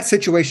 And that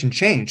situation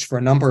changed for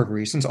a number of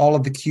reasons. All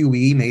of the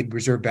QE made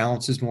reserve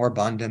balances more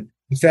abundant.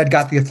 The Fed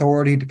got the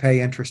authority to pay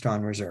interest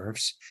on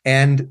reserves.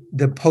 And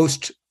the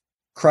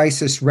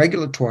post-crisis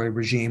regulatory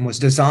regime was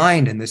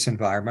designed in this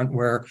environment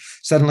where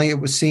suddenly it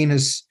was seen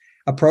as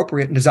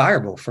appropriate and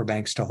desirable for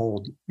banks to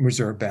hold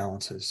reserve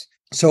balances.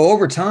 So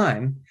over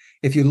time,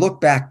 if you look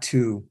back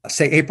to,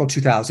 say, April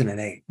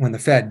 2008, when the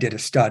Fed did a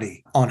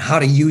study on how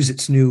to use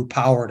its new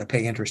power to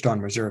pay interest on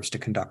reserves to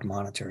conduct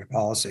monetary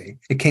policy,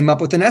 it came up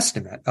with an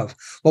estimate of,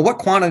 well, what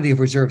quantity of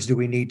reserves do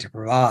we need to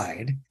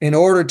provide in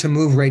order to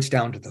move rates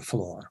down to the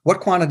floor?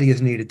 What quantity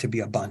is needed to be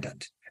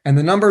abundant? And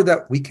the number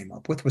that we came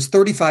up with was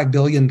 $35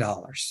 billion,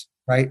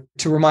 right?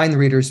 To remind the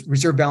readers,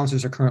 reserve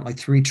balances are currently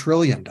 $3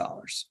 trillion.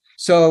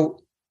 So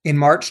in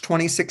March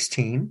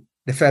 2016,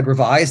 the Fed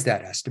revised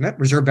that estimate.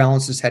 Reserve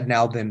balances had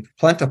now been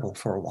plentiful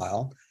for a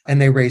while, and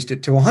they raised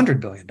it to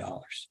 $100 billion.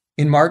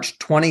 In March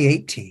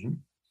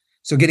 2018,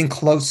 so getting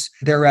close,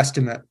 their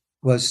estimate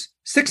was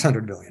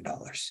 $600 billion.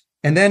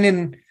 And then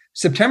in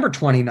September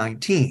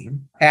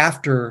 2019,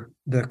 after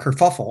the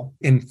kerfuffle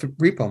in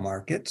repo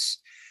markets,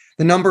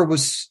 the number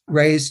was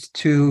raised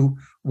to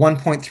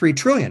 $1.3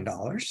 trillion.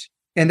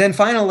 And then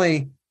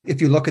finally, if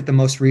you look at the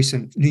most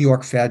recent New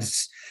York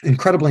Fed's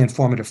incredibly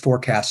informative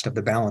forecast of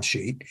the balance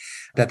sheet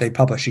that they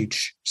publish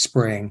each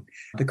spring,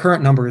 the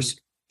current number is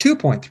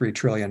 $2.3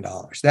 trillion.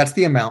 That's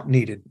the amount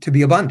needed to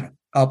be abundant,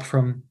 up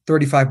from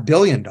 $35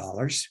 billion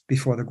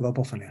before the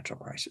global financial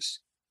crisis.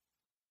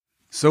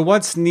 So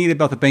what's neat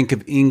about the Bank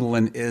of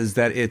England is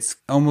that it's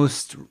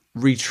almost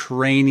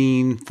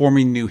retraining,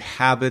 forming new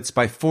habits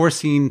by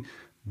forcing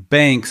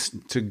banks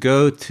to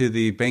go to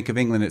the Bank of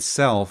England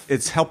itself.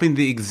 It's helping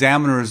the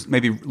examiners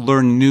maybe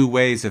learn new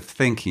ways of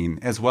thinking,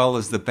 as well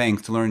as the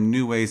banks to learn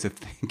new ways of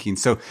thinking.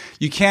 So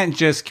you can't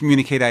just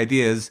communicate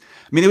ideas.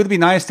 I mean, it would be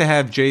nice to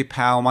have Jay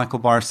Powell, Michael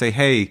Barr say,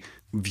 hey,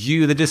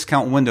 view the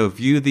discount window,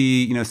 view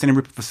the standing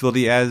repo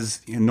facility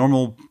as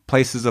normal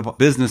places of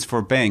business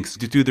for banks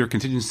to do their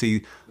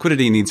contingency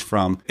liquidity needs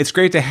from. It's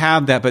great to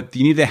have that, but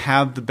you need to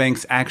have the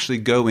banks actually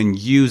go and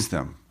use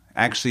them.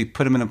 Actually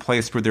put them in a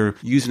place where they're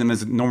using them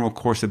as a normal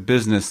course of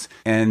business.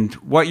 And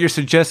what you're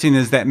suggesting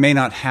is that may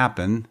not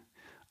happen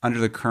under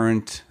the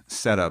current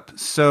setup.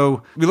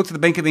 So we looked at the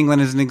Bank of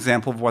England as an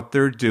example of what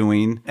they're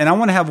doing. And I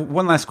want to have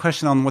one last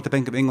question on what the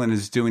Bank of England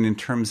is doing in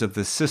terms of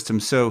the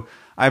system. So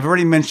I've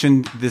already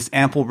mentioned this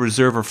ample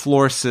reserve or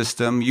floor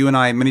system. You and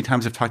I many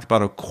times have talked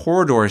about a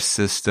corridor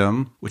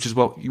system, which is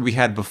what we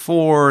had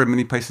before and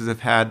many places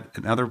have had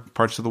in other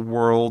parts of the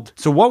world.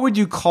 So what would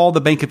you call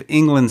the Bank of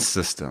England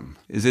system?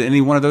 Is it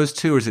any one of those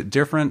two or is it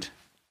different?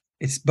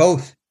 It's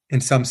both in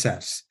some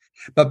sense.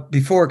 But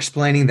before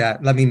explaining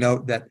that, let me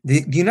note that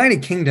the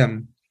United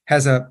Kingdom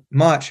has a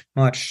much,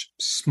 much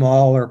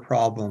smaller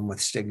problem with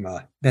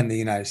stigma than the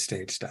United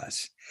States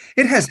does.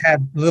 It has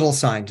had little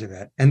signs of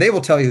it, and they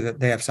will tell you that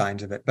they have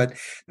signs of it, but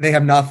they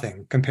have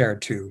nothing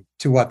compared to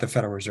what the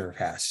Federal Reserve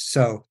has.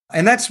 So,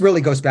 and that's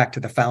really goes back to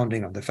the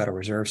founding of the Federal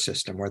Reserve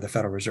System, where the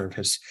Federal Reserve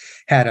has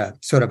had a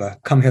sort of a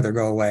come hither,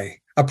 go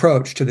away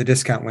approach to the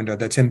discount window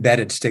that's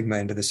embedded stigma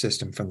into the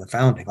system from the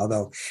founding,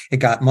 although it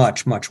got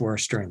much, much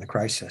worse during the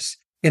crisis.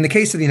 In the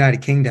case of the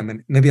United Kingdom,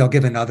 and maybe I'll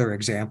give another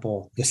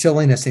example, the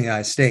silliness in the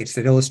United States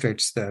that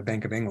illustrates the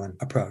Bank of England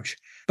approach.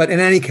 But in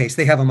any case,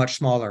 they have a much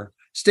smaller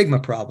stigma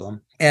problem.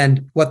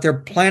 And what they're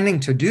planning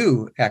to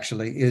do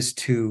actually is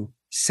to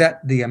set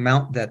the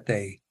amount that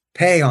they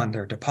pay on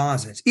their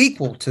deposits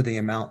equal to the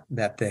amount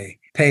that they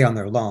pay on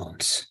their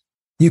loans.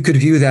 You could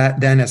view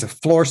that then as a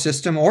floor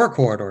system or a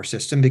corridor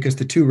system because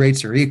the two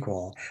rates are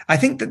equal. I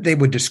think that they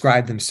would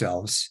describe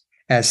themselves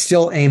as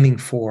still aiming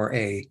for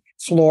a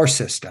floor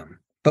system,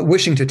 but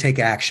wishing to take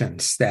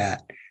actions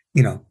that,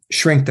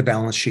 shrink the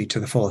balance sheet to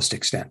the fullest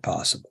extent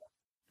possible.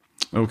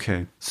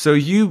 Okay. So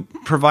you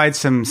provide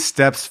some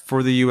steps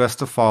for the U.S.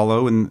 to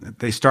follow, and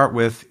they start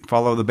with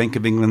follow the Bank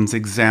of England's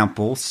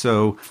example.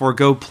 So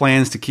forego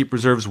plans to keep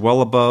reserves well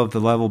above the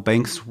level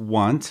banks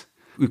want.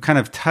 We've kind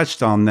of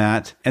touched on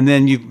that. And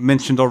then you've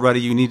mentioned already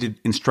you need to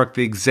instruct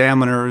the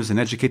examiners and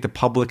educate the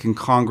public and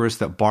Congress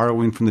that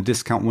borrowing from the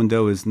discount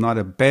window is not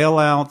a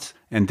bailout,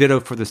 and ditto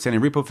for the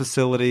standing repo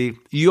facility.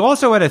 You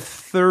also had a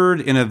third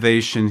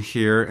innovation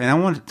here, and I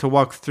want to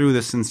walk through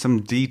this in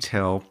some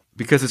detail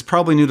because it's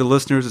probably new to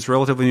listeners. It's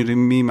relatively new to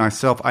me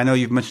myself. I know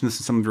you've mentioned this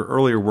in some of your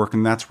earlier work,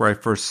 and that's where I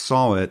first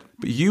saw it.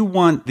 But you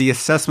want the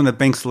assessment of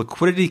banks'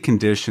 liquidity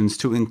conditions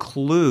to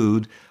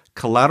include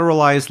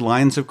collateralized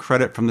lines of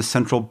credit from the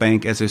central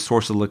bank as a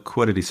source of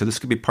liquidity. So this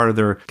could be part of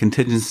their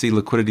contingency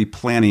liquidity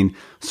planning.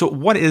 So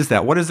what is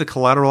that? What is a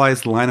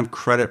collateralized line of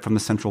credit from the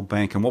central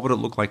bank, and what would it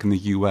look like in the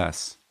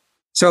U.S.?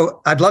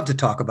 So I'd love to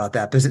talk about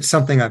that because it's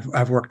something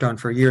I've worked on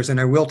for years, and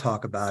I will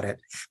talk about it.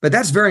 But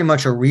that's very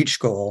much a reach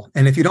goal.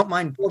 And if you don't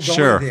mind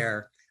going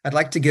there, I'd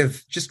like to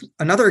give just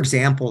another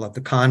example of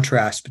the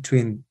contrast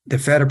between the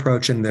Fed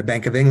approach and the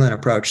Bank of England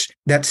approach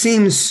that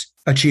seems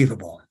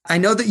achievable. I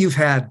know that you've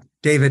had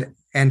David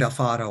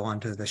Andelfato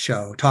onto the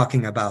show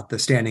talking about the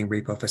standing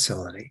repo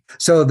facility.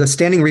 So the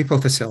standing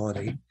repo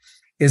facility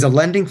is a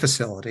lending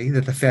facility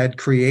that the Fed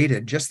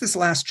created just this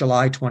last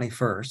July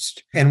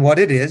 21st. And what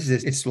it is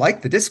it's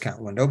like the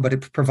discount window, but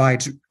it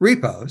provides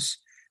repos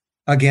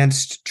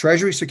against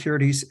Treasury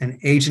securities and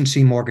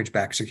agency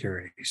mortgage-backed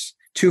securities,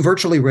 two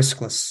virtually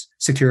riskless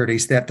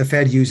securities that the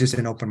Fed uses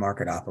in open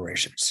market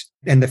operations.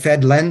 And the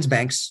Fed lends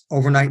banks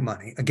overnight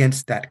money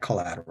against that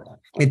collateral.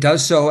 It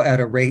does so at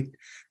a rate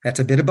that's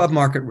a bit above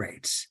market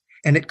rates.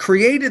 And it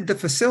created the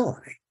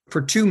facility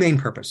for two main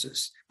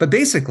purposes, but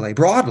basically,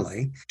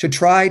 broadly, to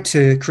try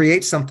to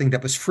create something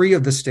that was free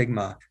of the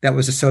stigma that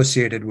was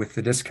associated with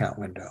the discount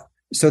window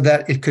so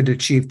that it could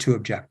achieve two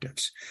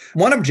objectives.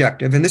 One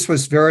objective, and this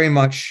was very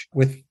much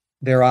with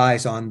their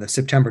eyes on the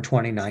September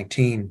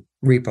 2019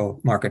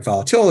 repo market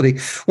volatility,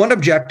 one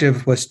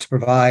objective was to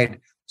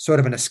provide sort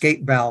of an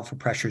escape valve for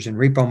pressures in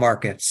repo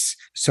markets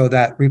so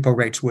that repo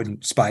rates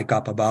wouldn't spike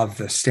up above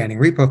the standing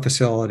repo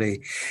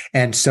facility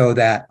and so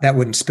that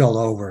wouldn't spill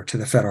over to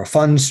the federal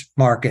funds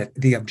market,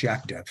 the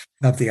objective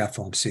of the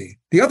FOMC.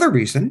 The other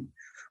reason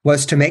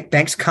was to make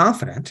banks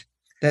confident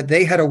that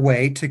they had a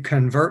way to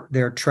convert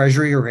their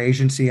Treasury or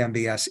agency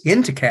MBS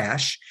into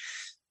cash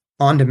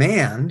on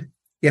demand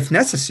if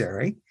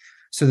necessary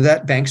so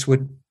that banks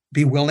would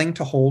be willing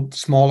to hold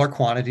smaller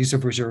quantities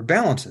of reserve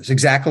balances,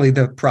 exactly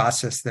the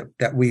process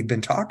that we've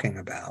been talking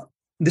about.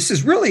 This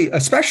is really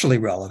especially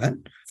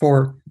relevant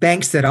for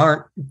banks that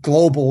aren't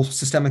global,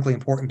 systemically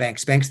important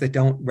banks, banks that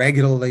don't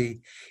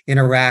regularly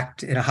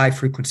interact in a high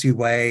frequency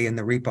way in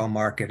the repo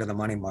market or the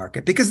money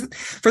market. Because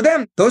for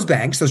them, those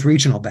banks, those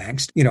regional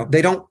banks,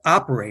 they don't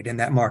operate in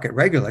that market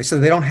regularly, so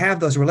they don't have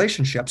those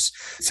relationships.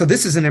 So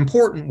this is an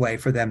important way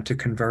for them to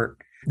convert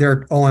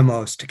their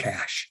OMOs to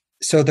cash.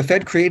 So the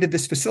Fed created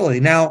this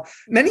facility. Now,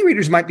 many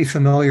readers might be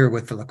familiar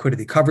with the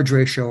liquidity coverage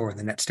ratio or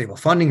the net stable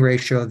funding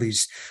ratio,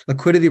 these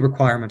liquidity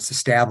requirements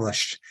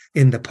established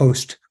in the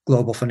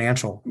post-global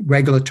financial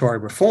regulatory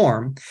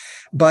reform.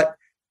 But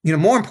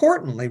More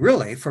importantly,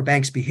 really, for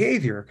banks'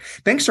 behavior,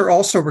 banks are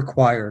also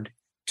required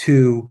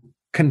to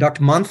conduct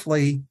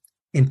monthly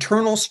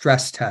internal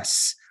stress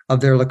tests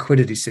of their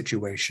liquidity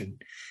situation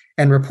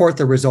and report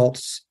the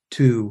results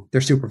to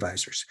their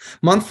supervisors.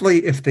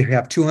 Monthly, if they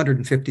have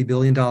 $250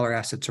 billion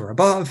assets or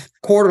above,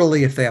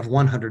 quarterly, if they have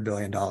 $100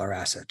 billion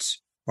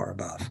assets or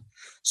above.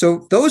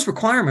 So those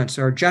requirements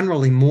are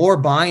generally more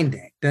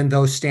binding than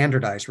those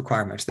standardized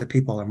requirements that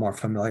people are more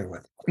familiar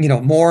with.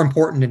 More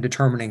important in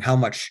determining how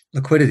much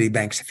liquidity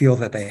banks feel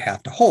that they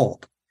have to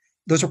hold.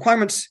 Those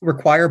requirements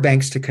require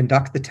banks to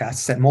conduct the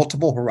tests at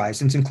multiple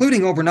horizons,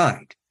 including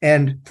overnight.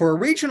 And for a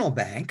regional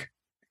bank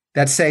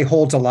that, say,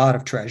 holds a lot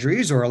of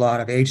treasuries or a lot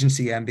of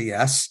agency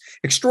MBS,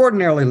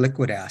 extraordinarily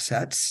liquid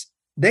assets,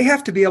 they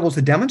have to be able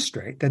to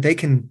demonstrate that they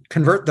can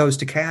convert those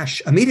to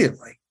cash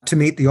immediately to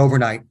meet the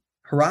overnight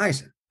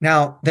horizon.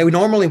 Now, they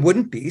normally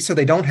wouldn't be, so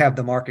they don't have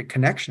the market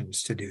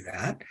connections to do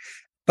that.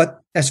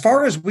 But as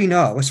far as we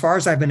know, as far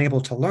as I've been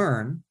able to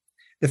learn,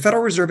 the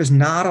Federal Reserve is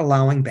not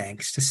allowing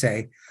banks to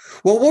say,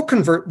 well, we'll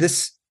convert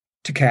this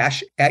to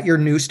cash at your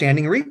new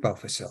standing repo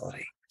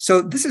facility.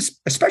 So this is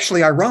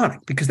especially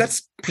ironic because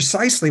that's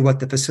precisely what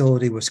the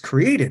facility was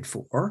created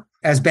for.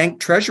 As bank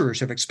treasurers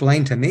have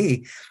explained to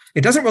me,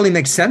 it doesn't really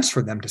make sense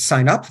for them to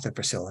sign up for the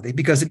facility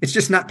because it's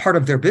just not part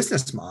of their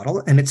business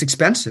model, and it's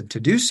expensive to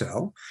do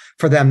so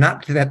for them,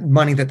 not that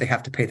money that they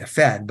have to pay the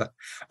Fed, but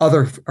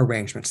other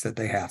arrangements that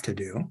they have to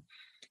do.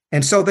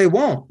 And so they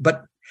won't.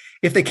 But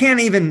if they can't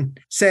even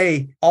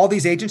say all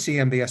these agency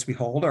MBS we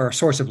hold are a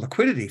source of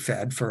liquidity,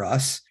 Fed, for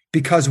us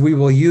because we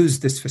will use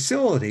this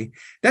facility,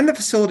 then the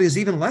facility is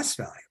even less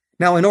valuable.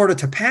 Now, in order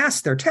to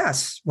pass their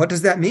tests, what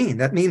does that mean?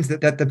 That means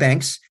that the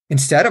banks,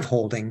 instead of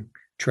holding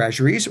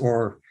treasuries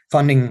or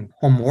funding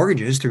home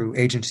mortgages through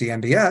agency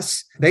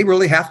MBS, they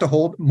really have to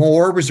hold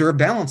more reserve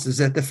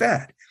balances at the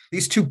Fed.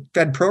 These two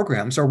Fed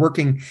programs are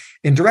working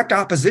in direct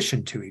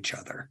opposition to each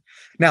other.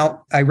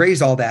 Now, I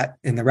raise all that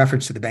in the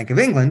reference to the Bank of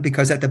England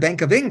because at the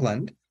Bank of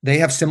England, they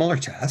have similar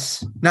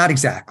tests, not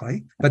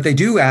exactly, but they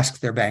do ask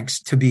their banks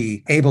to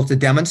be able to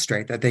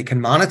demonstrate that they can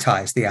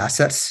monetize the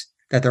assets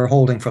that they're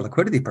holding for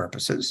liquidity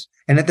purposes.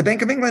 And at the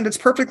Bank of England, it's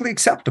perfectly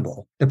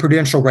acceptable. The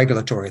Prudential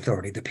Regulatory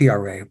Authority, the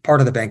PRA,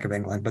 part of the Bank of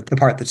England, but the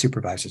part that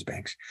supervises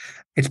banks,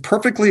 it's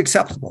perfectly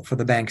acceptable for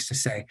the banks to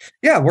say,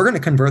 yeah, we're going to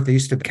convert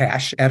these to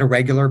cash at a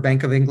regular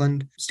Bank of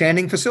England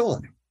standing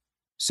facility.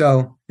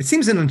 So it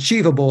seems an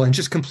achievable and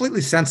just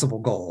completely sensible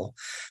goal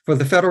for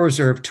the Federal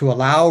Reserve to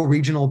allow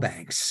regional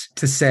banks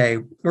to say,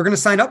 we're going to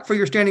sign up for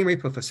your standing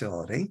repo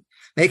facility,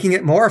 making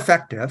it more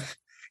effective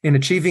in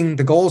achieving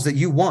the goals that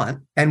you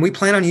want. And we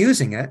plan on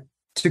using it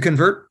to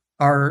convert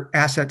our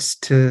assets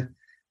to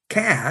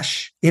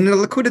cash in a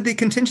liquidity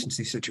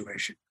contingency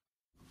situation.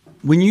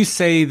 When you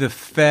say the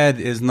Fed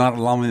is not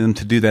allowing them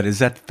to do that, is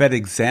that Fed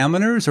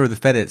examiners or the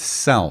Fed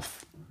itself?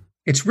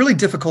 It's really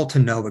difficult to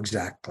know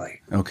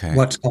exactly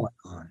what's going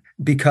on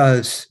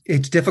because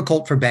it's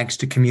difficult for banks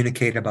to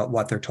communicate about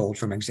what they're told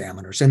from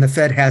examiners. And the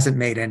Fed hasn't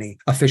made any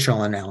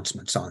official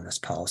announcements on this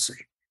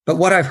policy. But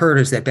what I've heard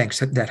is that banks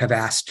that have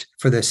asked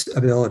for this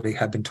ability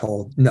have been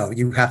told, no,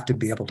 you have to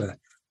be able to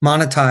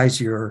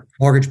monetize your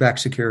mortgage-backed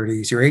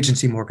securities, your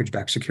agency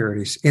mortgage-backed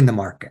securities in the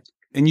market.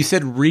 And you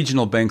said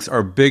regional banks.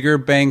 Are bigger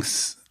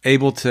banks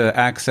able to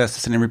access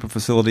the standing repo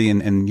facility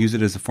and use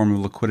it as a form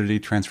of liquidity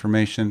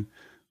transformation?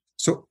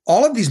 So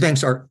all of these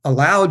banks are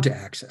allowed to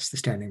access the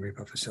standing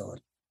repo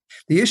facility.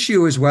 The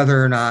issue is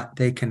whether or not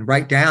they can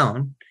write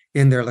down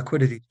in their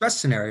liquidity stress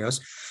scenarios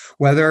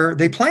whether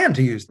they plan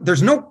to use.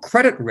 There's no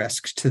credit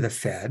risks to the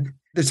Fed.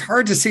 It's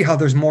hard to see how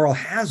there's moral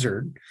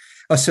hazard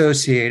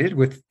associated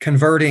with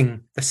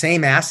converting the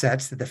same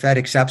assets that the Fed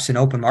accepts in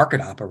open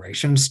market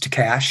operations to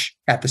cash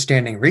at the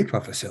standing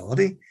repo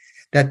facility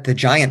that the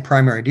giant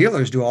primary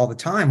dealers do all the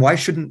time. Why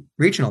shouldn't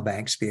regional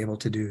banks be able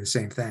to do the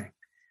same thing?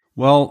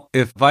 Well,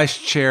 if Vice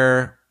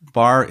Chair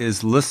Barr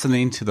is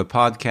listening to the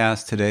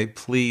podcast today,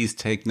 please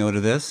take note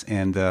of this.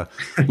 And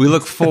we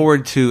look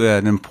forward to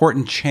an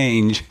important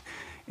change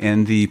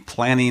in the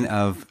planning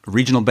of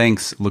regional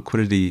banks'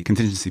 liquidity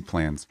contingency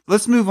plans.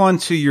 Let's move on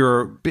to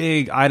your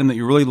big item that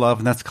you really love,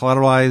 and that's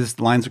collateralized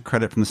lines of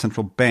credit from the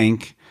central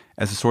bank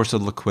as a source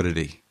of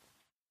liquidity.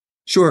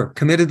 Sure,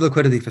 committed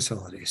liquidity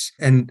facilities.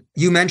 And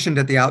you mentioned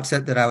at the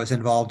outset that I was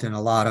involved in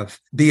a lot of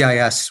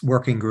BIS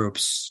working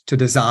groups to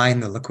design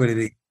the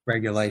liquidity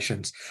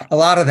regulations. A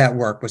lot of that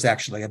work was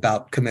actually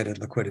about committed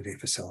liquidity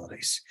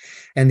facilities.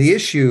 And the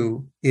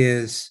issue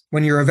is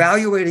when you're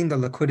evaluating the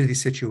liquidity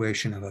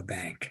situation of a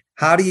bank,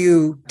 how do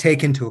you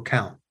take into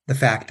account the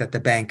fact that the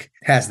bank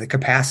has the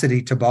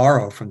capacity to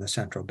borrow from the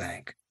central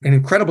bank, an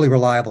incredibly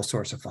reliable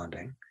source of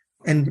funding,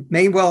 and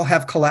may well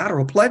have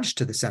collateral pledged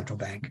to the central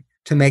bank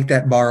to make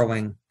that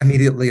borrowing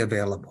immediately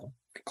available?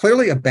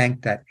 Clearly, a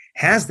bank that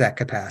has that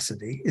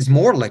capacity is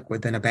more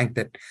liquid than a bank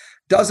that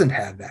doesn't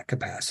have that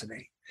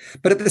capacity.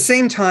 But at the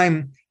same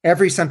time,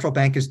 every central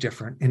bank is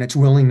different in its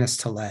willingness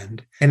to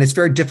lend, and it's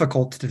very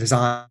difficult to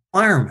design an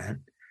environment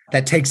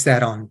that takes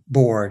that on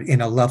board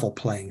in a level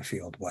playing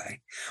field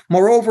way.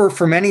 Moreover,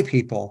 for many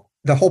people,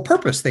 the whole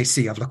purpose they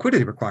see of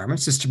liquidity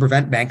requirements is to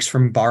prevent banks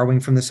from borrowing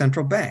from the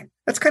central bank.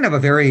 That's kind of a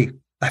very,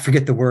 I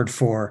forget the word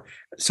for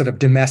sort of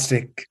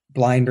domestic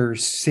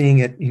blinders, seeing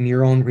it in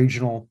your own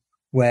regional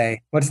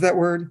way. What's that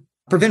word?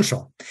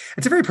 Provincial.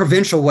 It's a very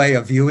provincial way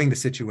of viewing the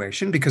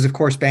situation because, of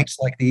course, banks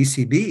like the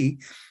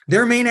ECB,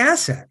 their main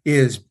asset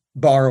is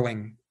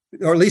borrowing,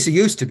 or at least it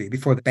used to be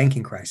before the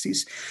banking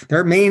crises.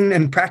 Their main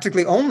and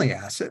practically only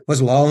asset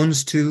was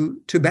loans to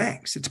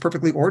banks. It's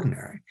perfectly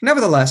ordinary.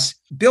 Nevertheless,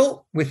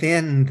 built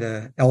within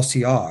the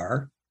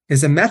LCR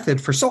is a method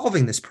for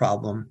solving this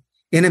problem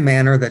in a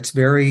manner that's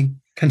very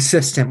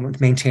consistent with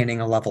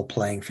maintaining a level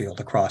playing field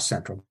across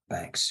central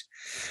banks.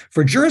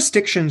 For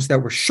jurisdictions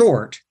that were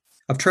short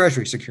of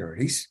Treasury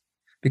securities,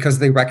 because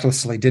they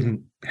recklessly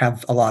didn't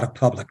have a lot of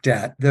public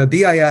debt, the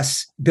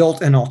BIS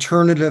built an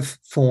alternative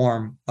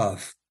form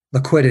of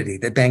liquidity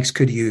that banks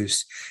could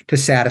use to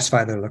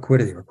satisfy their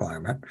liquidity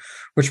requirement,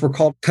 which were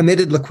called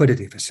committed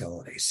liquidity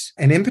facilities.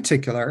 And in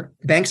particular,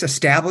 banks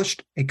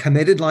established a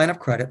committed line of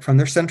credit from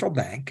their central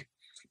bank,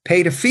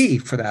 paid a fee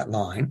for that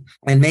line,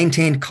 and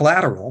maintained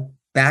collateral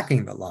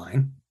backing the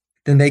line.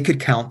 Then they could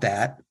count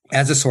that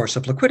as a source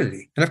of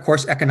liquidity. And of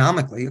course,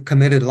 economically, a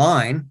committed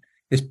line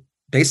is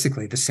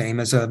basically the same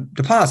as a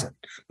deposit.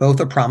 Both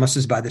are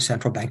promises by the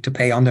central bank to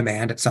pay on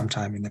demand at some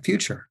time in the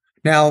future.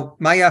 Now,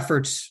 my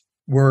efforts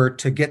were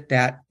to get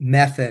that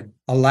method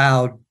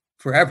allowed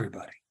for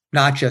everybody,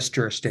 not just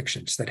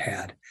jurisdictions that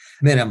had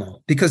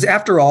minimal. Because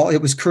after all,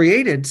 it was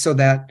created so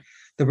that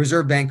the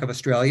Reserve Bank of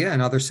Australia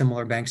and other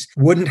similar banks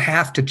wouldn't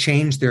have to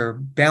change their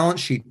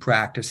balance sheet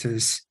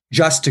practices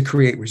just to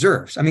create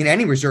reserves. I mean,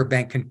 any reserve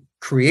bank can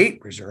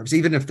create reserves,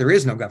 even if there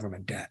is no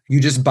government debt. You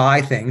just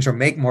buy things or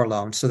make more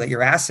loans so that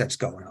your assets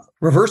go up,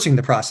 reversing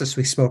the process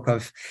we spoke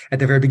of at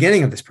the very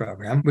beginning of this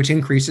program, which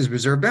increases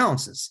reserve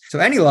balances. So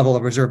any level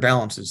of reserve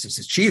balances is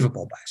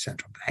achievable by a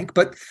central bank,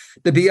 but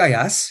the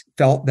BIS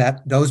felt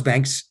that those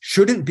banks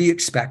shouldn't be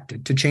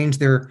expected to change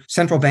their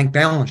central bank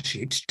balance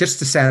sheets just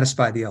to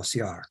satisfy the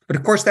LCR. But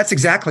of course, that's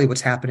exactly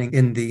what's happening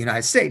in the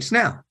United States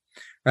now,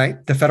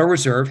 right? The Federal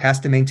Reserve has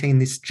to maintain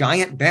this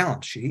giant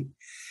balance sheet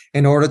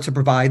in order to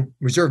provide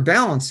reserve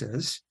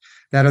balances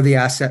that are the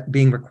asset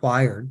being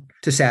required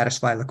to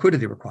satisfy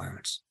liquidity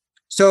requirements.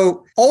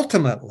 So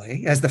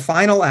ultimately, as the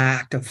final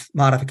act of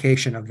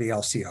modification of the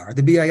LCR,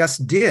 the BIS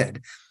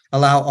did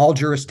allow all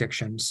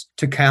jurisdictions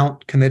to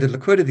count committed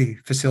liquidity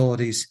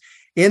facilities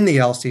in the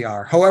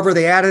LCR. However,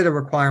 they added a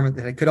requirement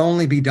that it could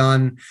only be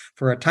done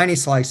for a tiny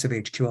slice of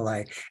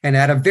HQLA and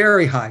at a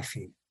very high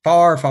fee,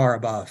 far, far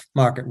above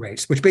market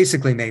rates, which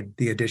basically made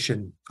the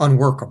addition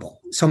unworkable.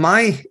 So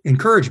my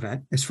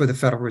encouragement is for the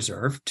Federal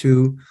Reserve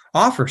to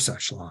offer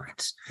such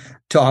lines,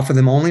 to offer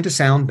them only to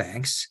sound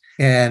banks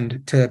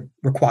and to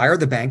require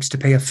the banks to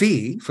pay a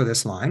fee for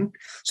this line.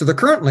 So they're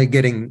currently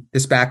getting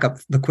this backup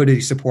liquidity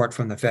support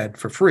from the Fed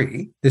for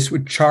free. This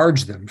would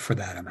charge them for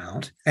that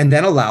amount and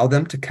then allow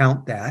them to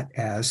count that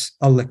as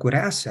a liquid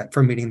asset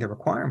for meeting their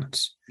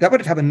requirements. That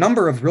would have a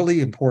number of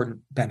really important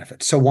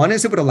benefits. So one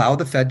is it would allow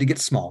the Fed to get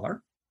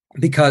smaller,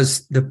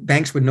 because the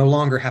banks would no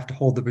longer have to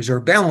hold the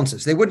reserve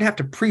balances. They wouldn't have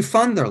to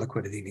pre-fund their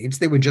liquidity needs.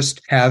 They would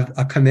just have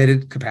a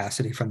committed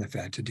capacity from the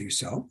Fed to do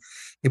so.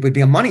 It would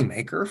be a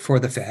moneymaker for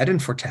the Fed and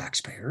for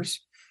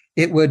taxpayers.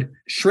 It would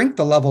shrink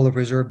the level of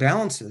reserve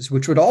balances,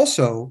 which would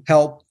also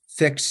help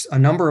fix a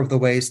number of the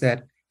ways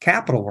that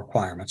capital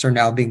requirements are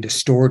now being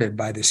distorted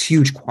by this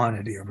huge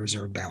quantity of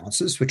reserve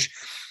balances, which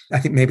I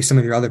think maybe some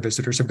of your other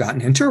visitors have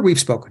gotten into, or we've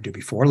spoken to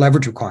before.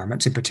 Leverage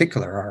requirements in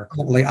particular are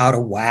totally out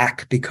of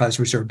whack because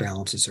reserve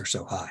balances are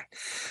so high.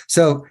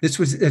 So this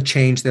was a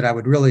change that I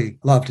would really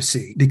love to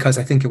see, because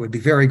I think it would be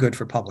very good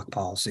for public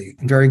policy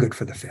and very good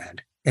for the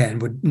Fed, and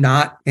would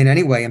not in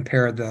any way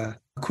impair the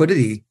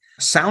liquidity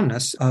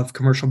soundness of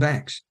commercial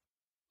banks.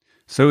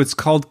 So it's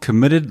called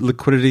Committed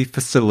Liquidity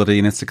Facility,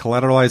 and it's a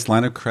collateralized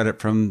line of credit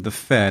from the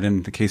Fed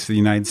in the case of the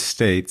United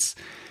States.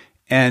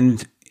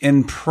 And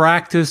in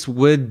practice,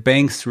 would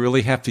banks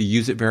really have to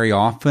use it very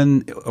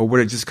often, or would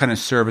it just kind of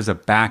serve as a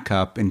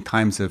backup in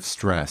times of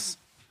stress?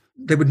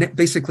 They would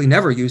basically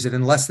never use it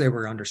unless they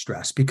were under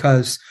stress,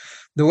 because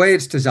the way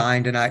it's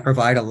designed, and I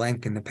provide a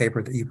link in the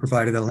paper that you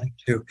provided a link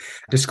to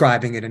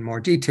describing it in more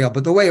detail,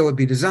 but the way it would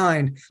be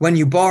designed, when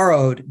you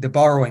borrowed, the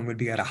borrowing would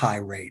be at a high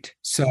rate.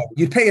 So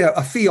you'd pay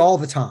a fee all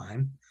the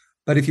time,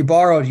 but if you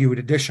borrowed, you would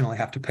additionally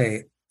have to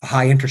pay a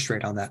high interest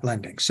rate on that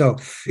lending. So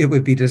it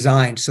would be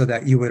designed so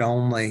that you would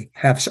only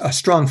have a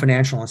strong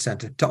financial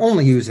incentive to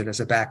only use it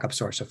as a backup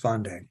source of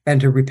funding and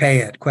to repay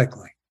it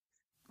quickly.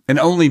 And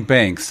only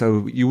banks.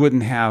 So you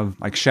wouldn't have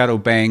like shadow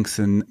banks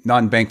and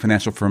non-bank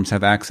financial firms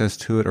have access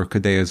to it, or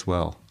could they as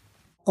well?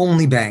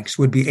 Only banks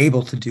would be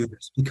able to do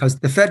this, because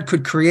the Fed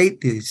could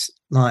create these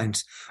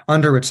lines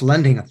under its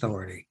lending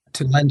authority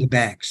to lend to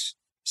banks,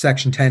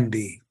 Section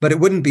 10B, but it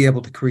wouldn't be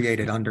able to create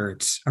it under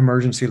its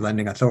emergency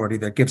lending authority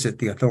that gives it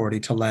the authority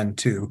to lend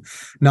to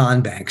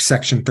non-banks,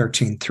 Section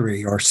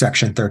 13.3 or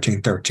Section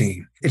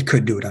 13.13. It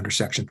could do it under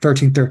Section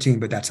 13.13,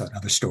 but that's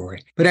another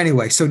story. But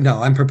anyway, so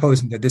no, I'm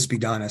proposing that this be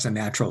done as a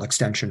natural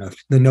extension of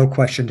the no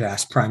questions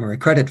asked primary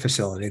credit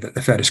facility that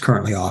the Fed is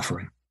currently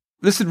offering.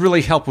 This would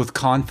really help with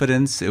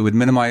confidence. It would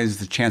minimize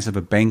the chance of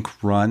a bank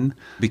run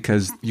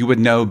because you would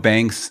know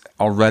banks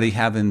already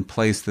have in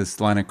place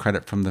this line of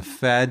credit from the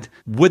Fed.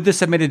 Would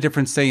this have made a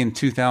difference, say, in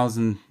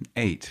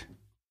 2008?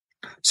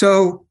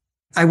 So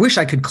I wish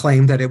I could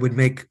claim that it would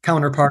make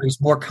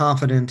counterparties more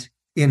confident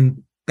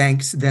in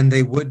banks than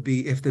they would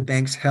be if the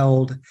banks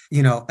held,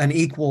 an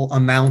equal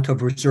amount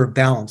of reserve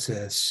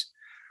balances.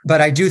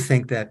 But I do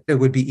think that it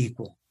would be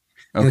equal.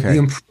 Okay. The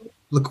improved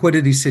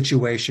liquidity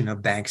situation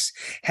of banks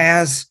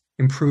has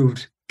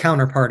improved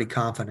counterparty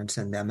confidence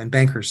in them. And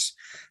bankers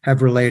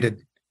have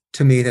related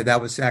to me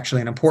that was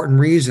actually an important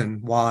reason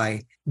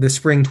why the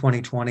spring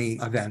 2020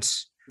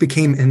 events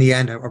became, in the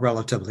end, a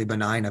relatively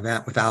benign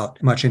event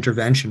without much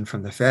intervention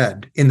from the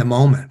Fed in the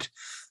moment.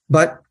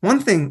 But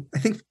one thing, I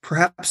think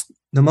perhaps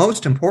the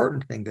most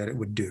important thing that it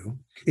would do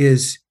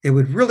is it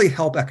would really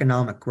help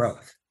economic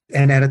growth.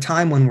 And at a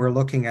time when we're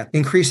looking at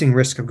increasing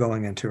risk of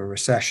going into a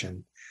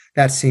recession,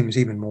 that seems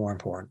even more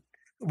important.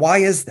 Why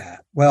is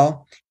that?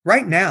 Well,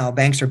 right now,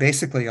 banks are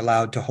basically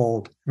allowed to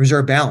hold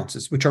reserve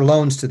balances, which are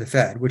loans to the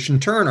Fed, which in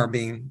turn are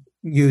being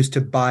used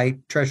to buy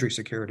Treasury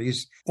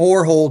securities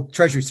or hold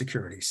Treasury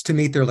securities to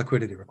meet their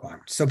liquidity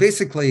requirements. So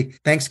basically,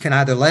 banks can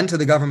either lend to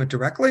the government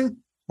directly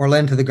or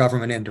lend to the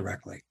government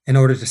indirectly in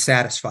order to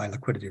satisfy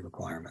liquidity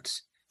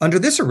requirements. Under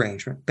this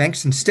arrangement,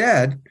 banks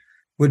instead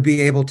would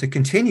be able to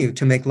continue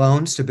to make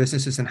loans to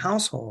businesses and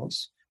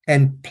households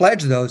and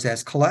pledge those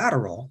as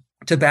collateral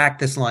to back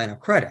this line of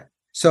credit.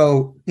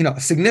 So, a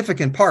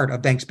significant part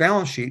of banks'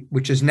 balance sheet,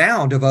 which is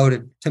now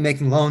devoted to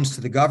making loans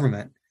to the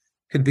government,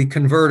 could be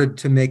converted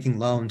to making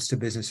loans to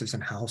businesses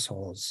and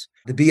households.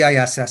 The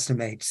BIS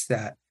estimates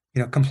that,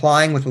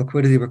 complying with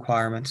liquidity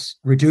requirements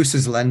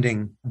reduces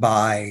lending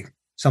by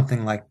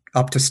something like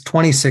up to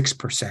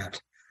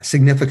 26%,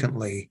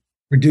 significantly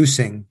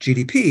reducing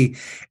GDP.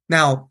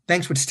 Now,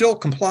 banks would still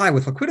comply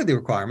with liquidity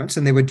requirements,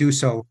 and they would do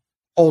so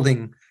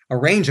holding a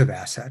range of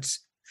assets.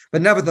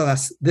 But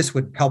nevertheless, this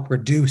would help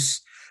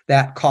reduce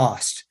that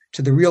cost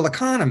to the real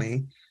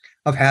economy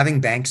of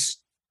having banks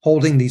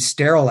holding these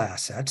sterile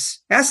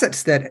assets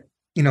that,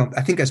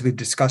 I think as we've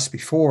discussed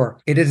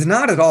before, it is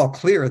not at all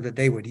clear that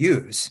they would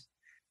use.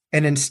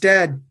 And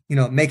instead,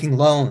 making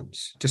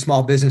loans to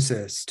small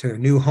businesses, to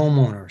new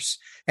homeowners,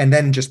 and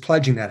then just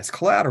pledging that as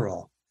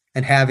collateral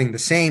and having the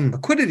same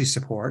liquidity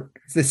support,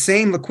 the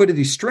same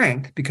liquidity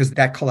strength, because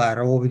that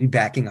collateral will be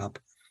backing up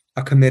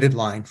a committed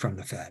line from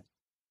the Fed.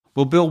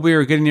 Well, Bill, we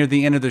are getting near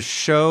the end of the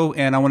show,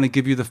 and I want to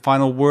give you the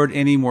final word.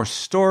 Any more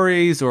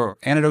stories or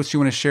anecdotes you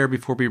want to share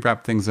before we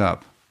wrap things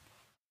up?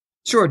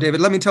 Sure,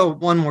 David. Let me tell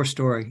one more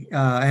story. And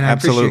I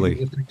Absolutely. appreciate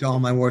you listening to all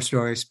my war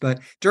stories.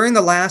 But during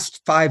the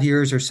last 5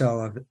 years or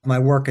so of my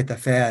work at the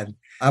Fed,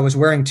 I was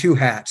wearing two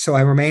hats. So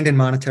I remained in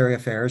monetary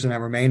affairs and I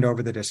remained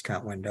over the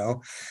discount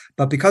window.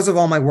 But because of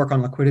all my work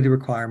on liquidity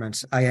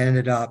requirements, I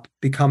ended up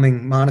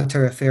becoming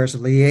monetary affairs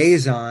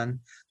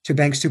liaison to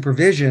bank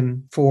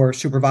supervision for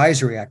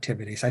supervisory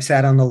activities. I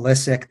sat on the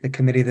LISIC, the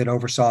committee that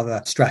oversaw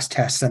the stress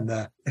tests and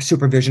the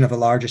supervision of the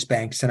largest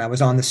banks. And I was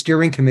on the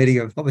steering committee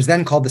of what was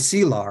then called the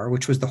CLAR,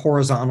 which was the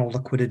Horizontal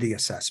Liquidity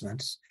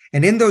Assessments.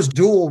 And in those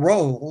dual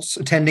roles,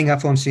 attending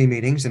FOMC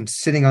meetings and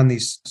sitting on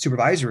these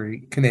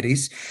supervisory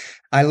committees,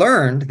 I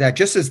learned that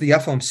just as the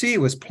FOMC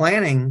was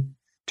planning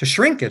to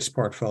shrink its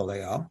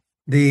portfolio,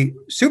 the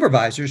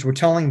supervisors were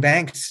telling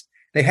banks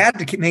they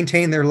had to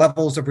maintain their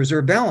levels of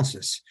reserve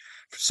balances.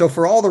 So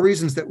for all the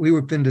reasons that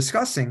we've been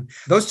discussing,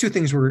 those two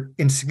things were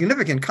in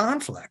significant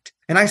conflict.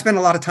 And I spent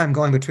a lot of time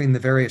going between the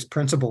various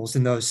principals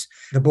in those,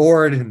 the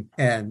board and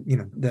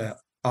the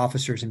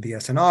officers in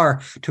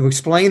BSNR to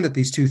explain that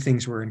these two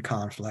things were in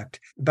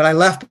conflict. But I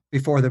left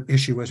before the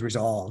issue was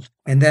resolved.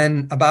 And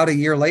then about a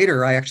year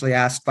later, I actually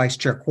asked Vice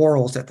Chair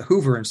Quarles at the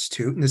Hoover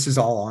Institute, and this is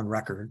all on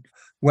record,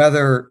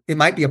 whether it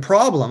might be a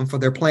problem for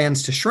their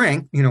plans to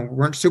shrink.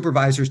 Weren't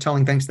supervisors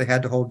telling banks they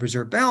had to hold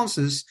reserve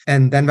balances?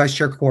 And then Vice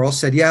Chair Quarles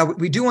said, yeah,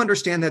 we do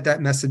understand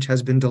that message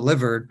has been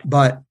delivered,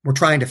 but we're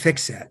trying to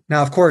fix it.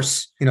 Now, of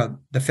course,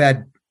 the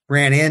Fed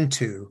ran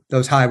into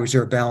those high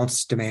reserve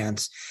balance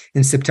demands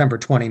in September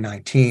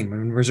 2019,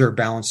 when reserve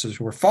balances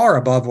were far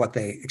above what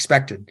they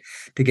expected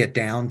to get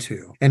down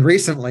to. And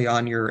recently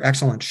on your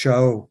excellent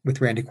show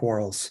with Randy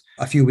Quarles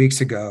a few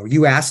weeks ago,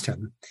 you asked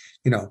him,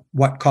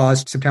 what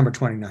caused September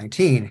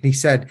 2019. And he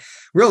said,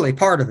 really,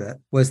 part of it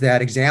was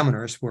that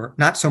examiners were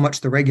not so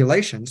much the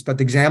regulations, but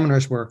the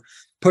examiners were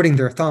putting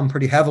their thumb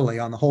pretty heavily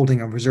on the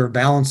holding of reserve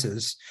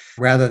balances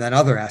rather than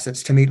other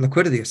assets to meet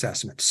liquidity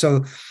assessments.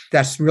 So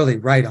that's really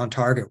right on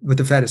target what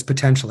the Fed is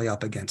potentially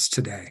up against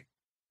today.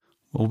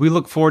 Well, we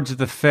look forward to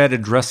the Fed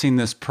addressing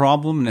this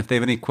problem. And if they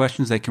have any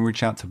questions, they can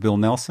reach out to Bill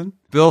Nelson.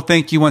 Bill,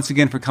 thank you once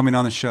again for coming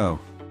on the show.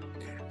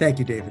 Thank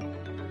you, David.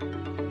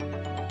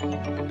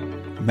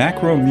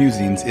 Macro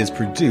Musings is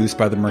produced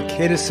by the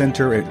Mercatus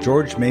Center at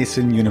George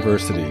Mason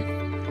University.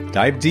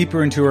 Dive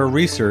deeper into our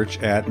research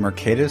at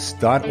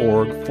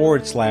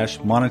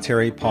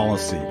mercatus.org/monetary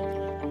policy.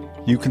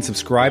 You can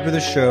subscribe to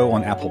the show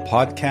on Apple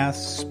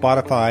Podcasts,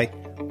 Spotify,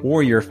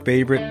 or your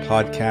favorite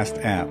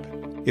podcast app.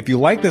 If you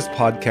like this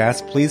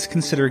podcast, please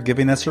consider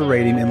giving us a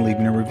rating and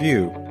leaving a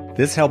review.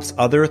 This helps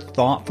other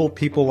thoughtful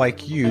people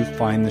like you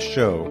find the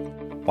show.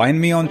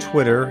 Find me on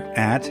Twitter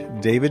at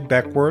David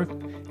Beckworth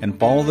and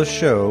follow the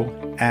show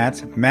at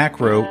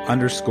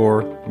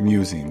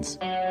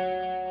macro_musings.